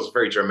stuff is always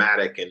very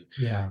dramatic and,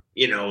 Yeah.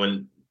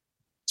 and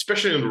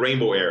especially in the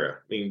Rainbow era.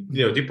 I mean,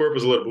 Mhm. Deep Purple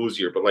is a little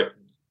boozier, but like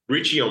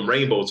Richie on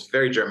Rainbow is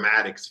very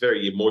dramatic. It's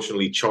very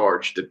emotionally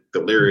charged, the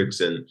Mhm. lyrics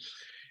and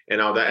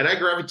all that. And I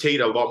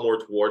gravitate a lot more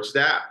towards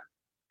that.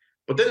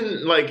 But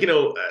then, like,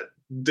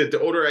 the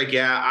older I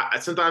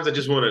get, sometimes I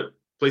just want to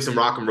play some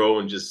rock and roll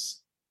and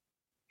just,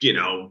 you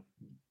know,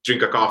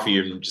 drink a coffee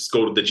and just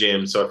go to the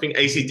gym. So I think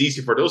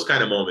AC/DC for those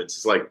kind of moments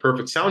is like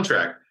perfect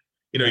soundtrack.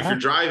 If Yeah. you're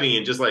driving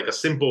and just like a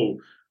simple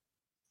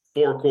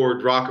 4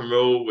 chord rock and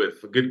roll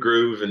with a good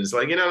groove, and it's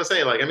like, you know what I'm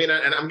saying? Like, I mean,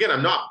 and again,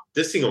 I'm not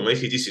dissing on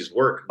AC/DC's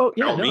work Oh, by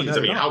yeah, all no, means. I not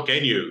at mean, all. how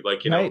can you,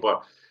 like, Right.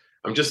 but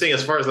I'm just saying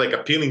as far as like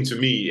appealing to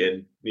me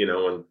and,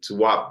 and to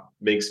what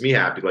makes me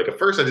happy. Like at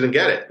first I didn't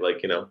get it,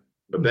 like,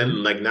 but Mhm.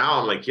 then like now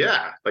I'm like,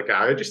 yeah, like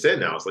I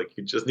understand now. It's like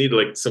you just need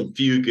like some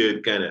feel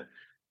good kind of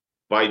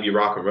vibey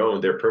rock and roll,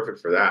 and they're perfect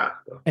for that.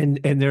 So, And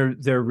their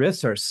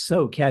riffs are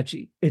so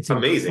catchy. It's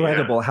amazing, yeah,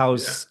 incredible how yeah,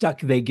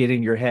 stuck they get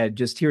in your head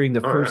just hearing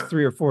the oh first yeah,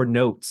 3 or 4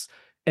 notes,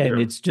 and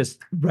yeah, it's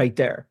just right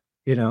there,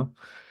 you know.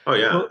 oh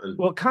yeah,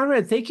 Well,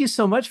 Conrad, thank you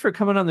so much for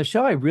coming on the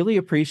show. I really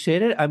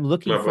appreciate it. I'm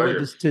looking my forward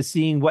pleasure. to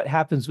seeing what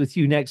happens with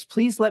you next.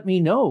 Please let me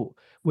know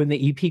when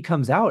the EP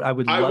comes out. I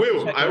would I love to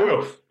will. check I it out.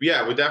 will.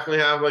 Yeah, we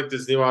definitely have like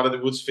this new Out of the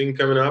Woods thing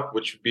coming up,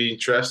 which would be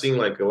interesting.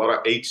 Like a lot of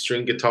 8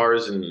 string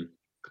guitars and a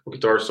couple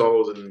guitar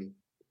solos and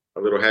a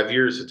little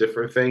heavier is a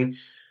different thing.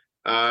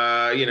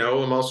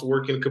 I'm also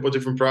working a couple of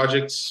different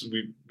projects.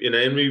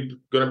 And we're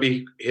gonna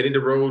be hitting the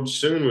road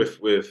soon with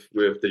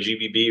the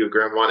GBB or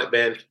Grand Bonnet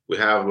Band. We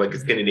have like a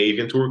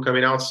Scandinavian tour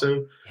coming out soon,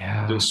 doing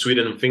Yeah.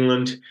 Sweden and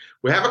Finland.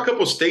 We have a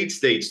couple states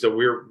that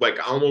we're like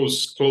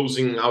almost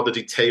closing out the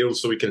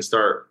details so we can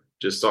start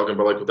just talking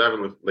about like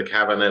whatever, like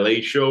have an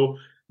LA show.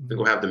 Then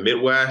we'll have the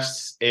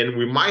Midwest, and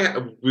we might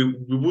we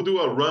will do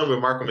a run with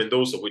Marco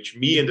Mendoza, which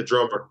me and the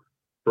drummer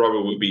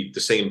probably would be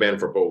the same band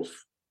for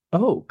both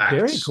Oh,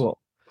 very acts. cool.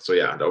 So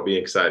yeah, that'll be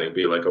exciting.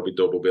 I'll be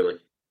double billing.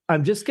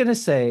 I'm just going to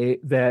say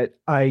that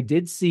I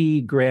did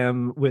see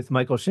Graham with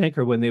Michael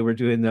Schenker when they were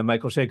doing the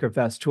Michael Schenker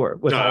Fest tour No,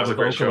 with that all was the a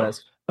great show.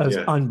 vocalists. It was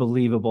Yeah.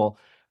 unbelievable.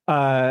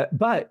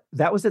 But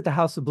that was at the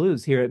House of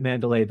Blues here at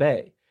Mandalay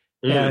Bay.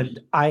 And Mm.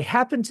 I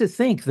happen to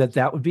think that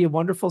that would be a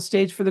wonderful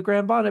stage for the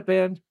Grand Bonnet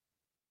Band.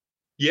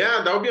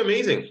 Yeah, that would be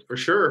amazing for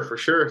sure. For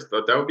sure.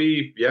 That would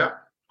be, yeah,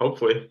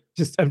 hopefully.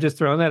 I'm just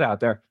throwing that out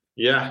there.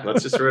 Yeah,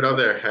 let's just throw it out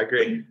there. I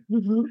agree.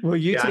 Well,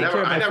 you Yeah, take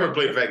care, I my never friend.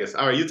 played Vegas.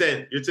 All right, you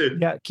too.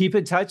 Yeah, keep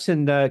in touch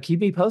and keep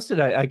me posted.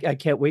 I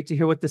can't wait to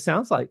hear what this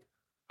sounds like.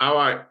 All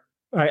right.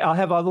 All right, I'll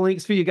have all the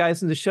links for you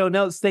guys in the show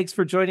notes. Thanks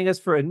for joining us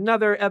for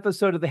another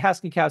episode of the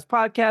Cast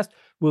podcast.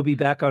 We'll be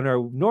back on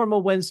our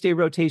normal Wednesday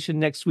rotation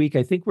next week.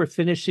 I think we're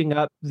finishing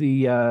up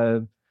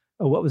the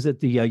what was it?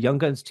 The Young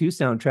Guns 2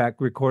 soundtrack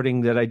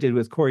recording that I did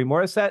with Corey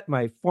Morissette,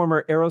 my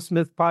former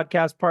Aerosmith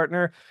podcast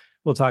partner.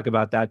 We'll talk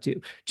about that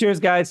too. Cheers,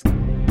 guys.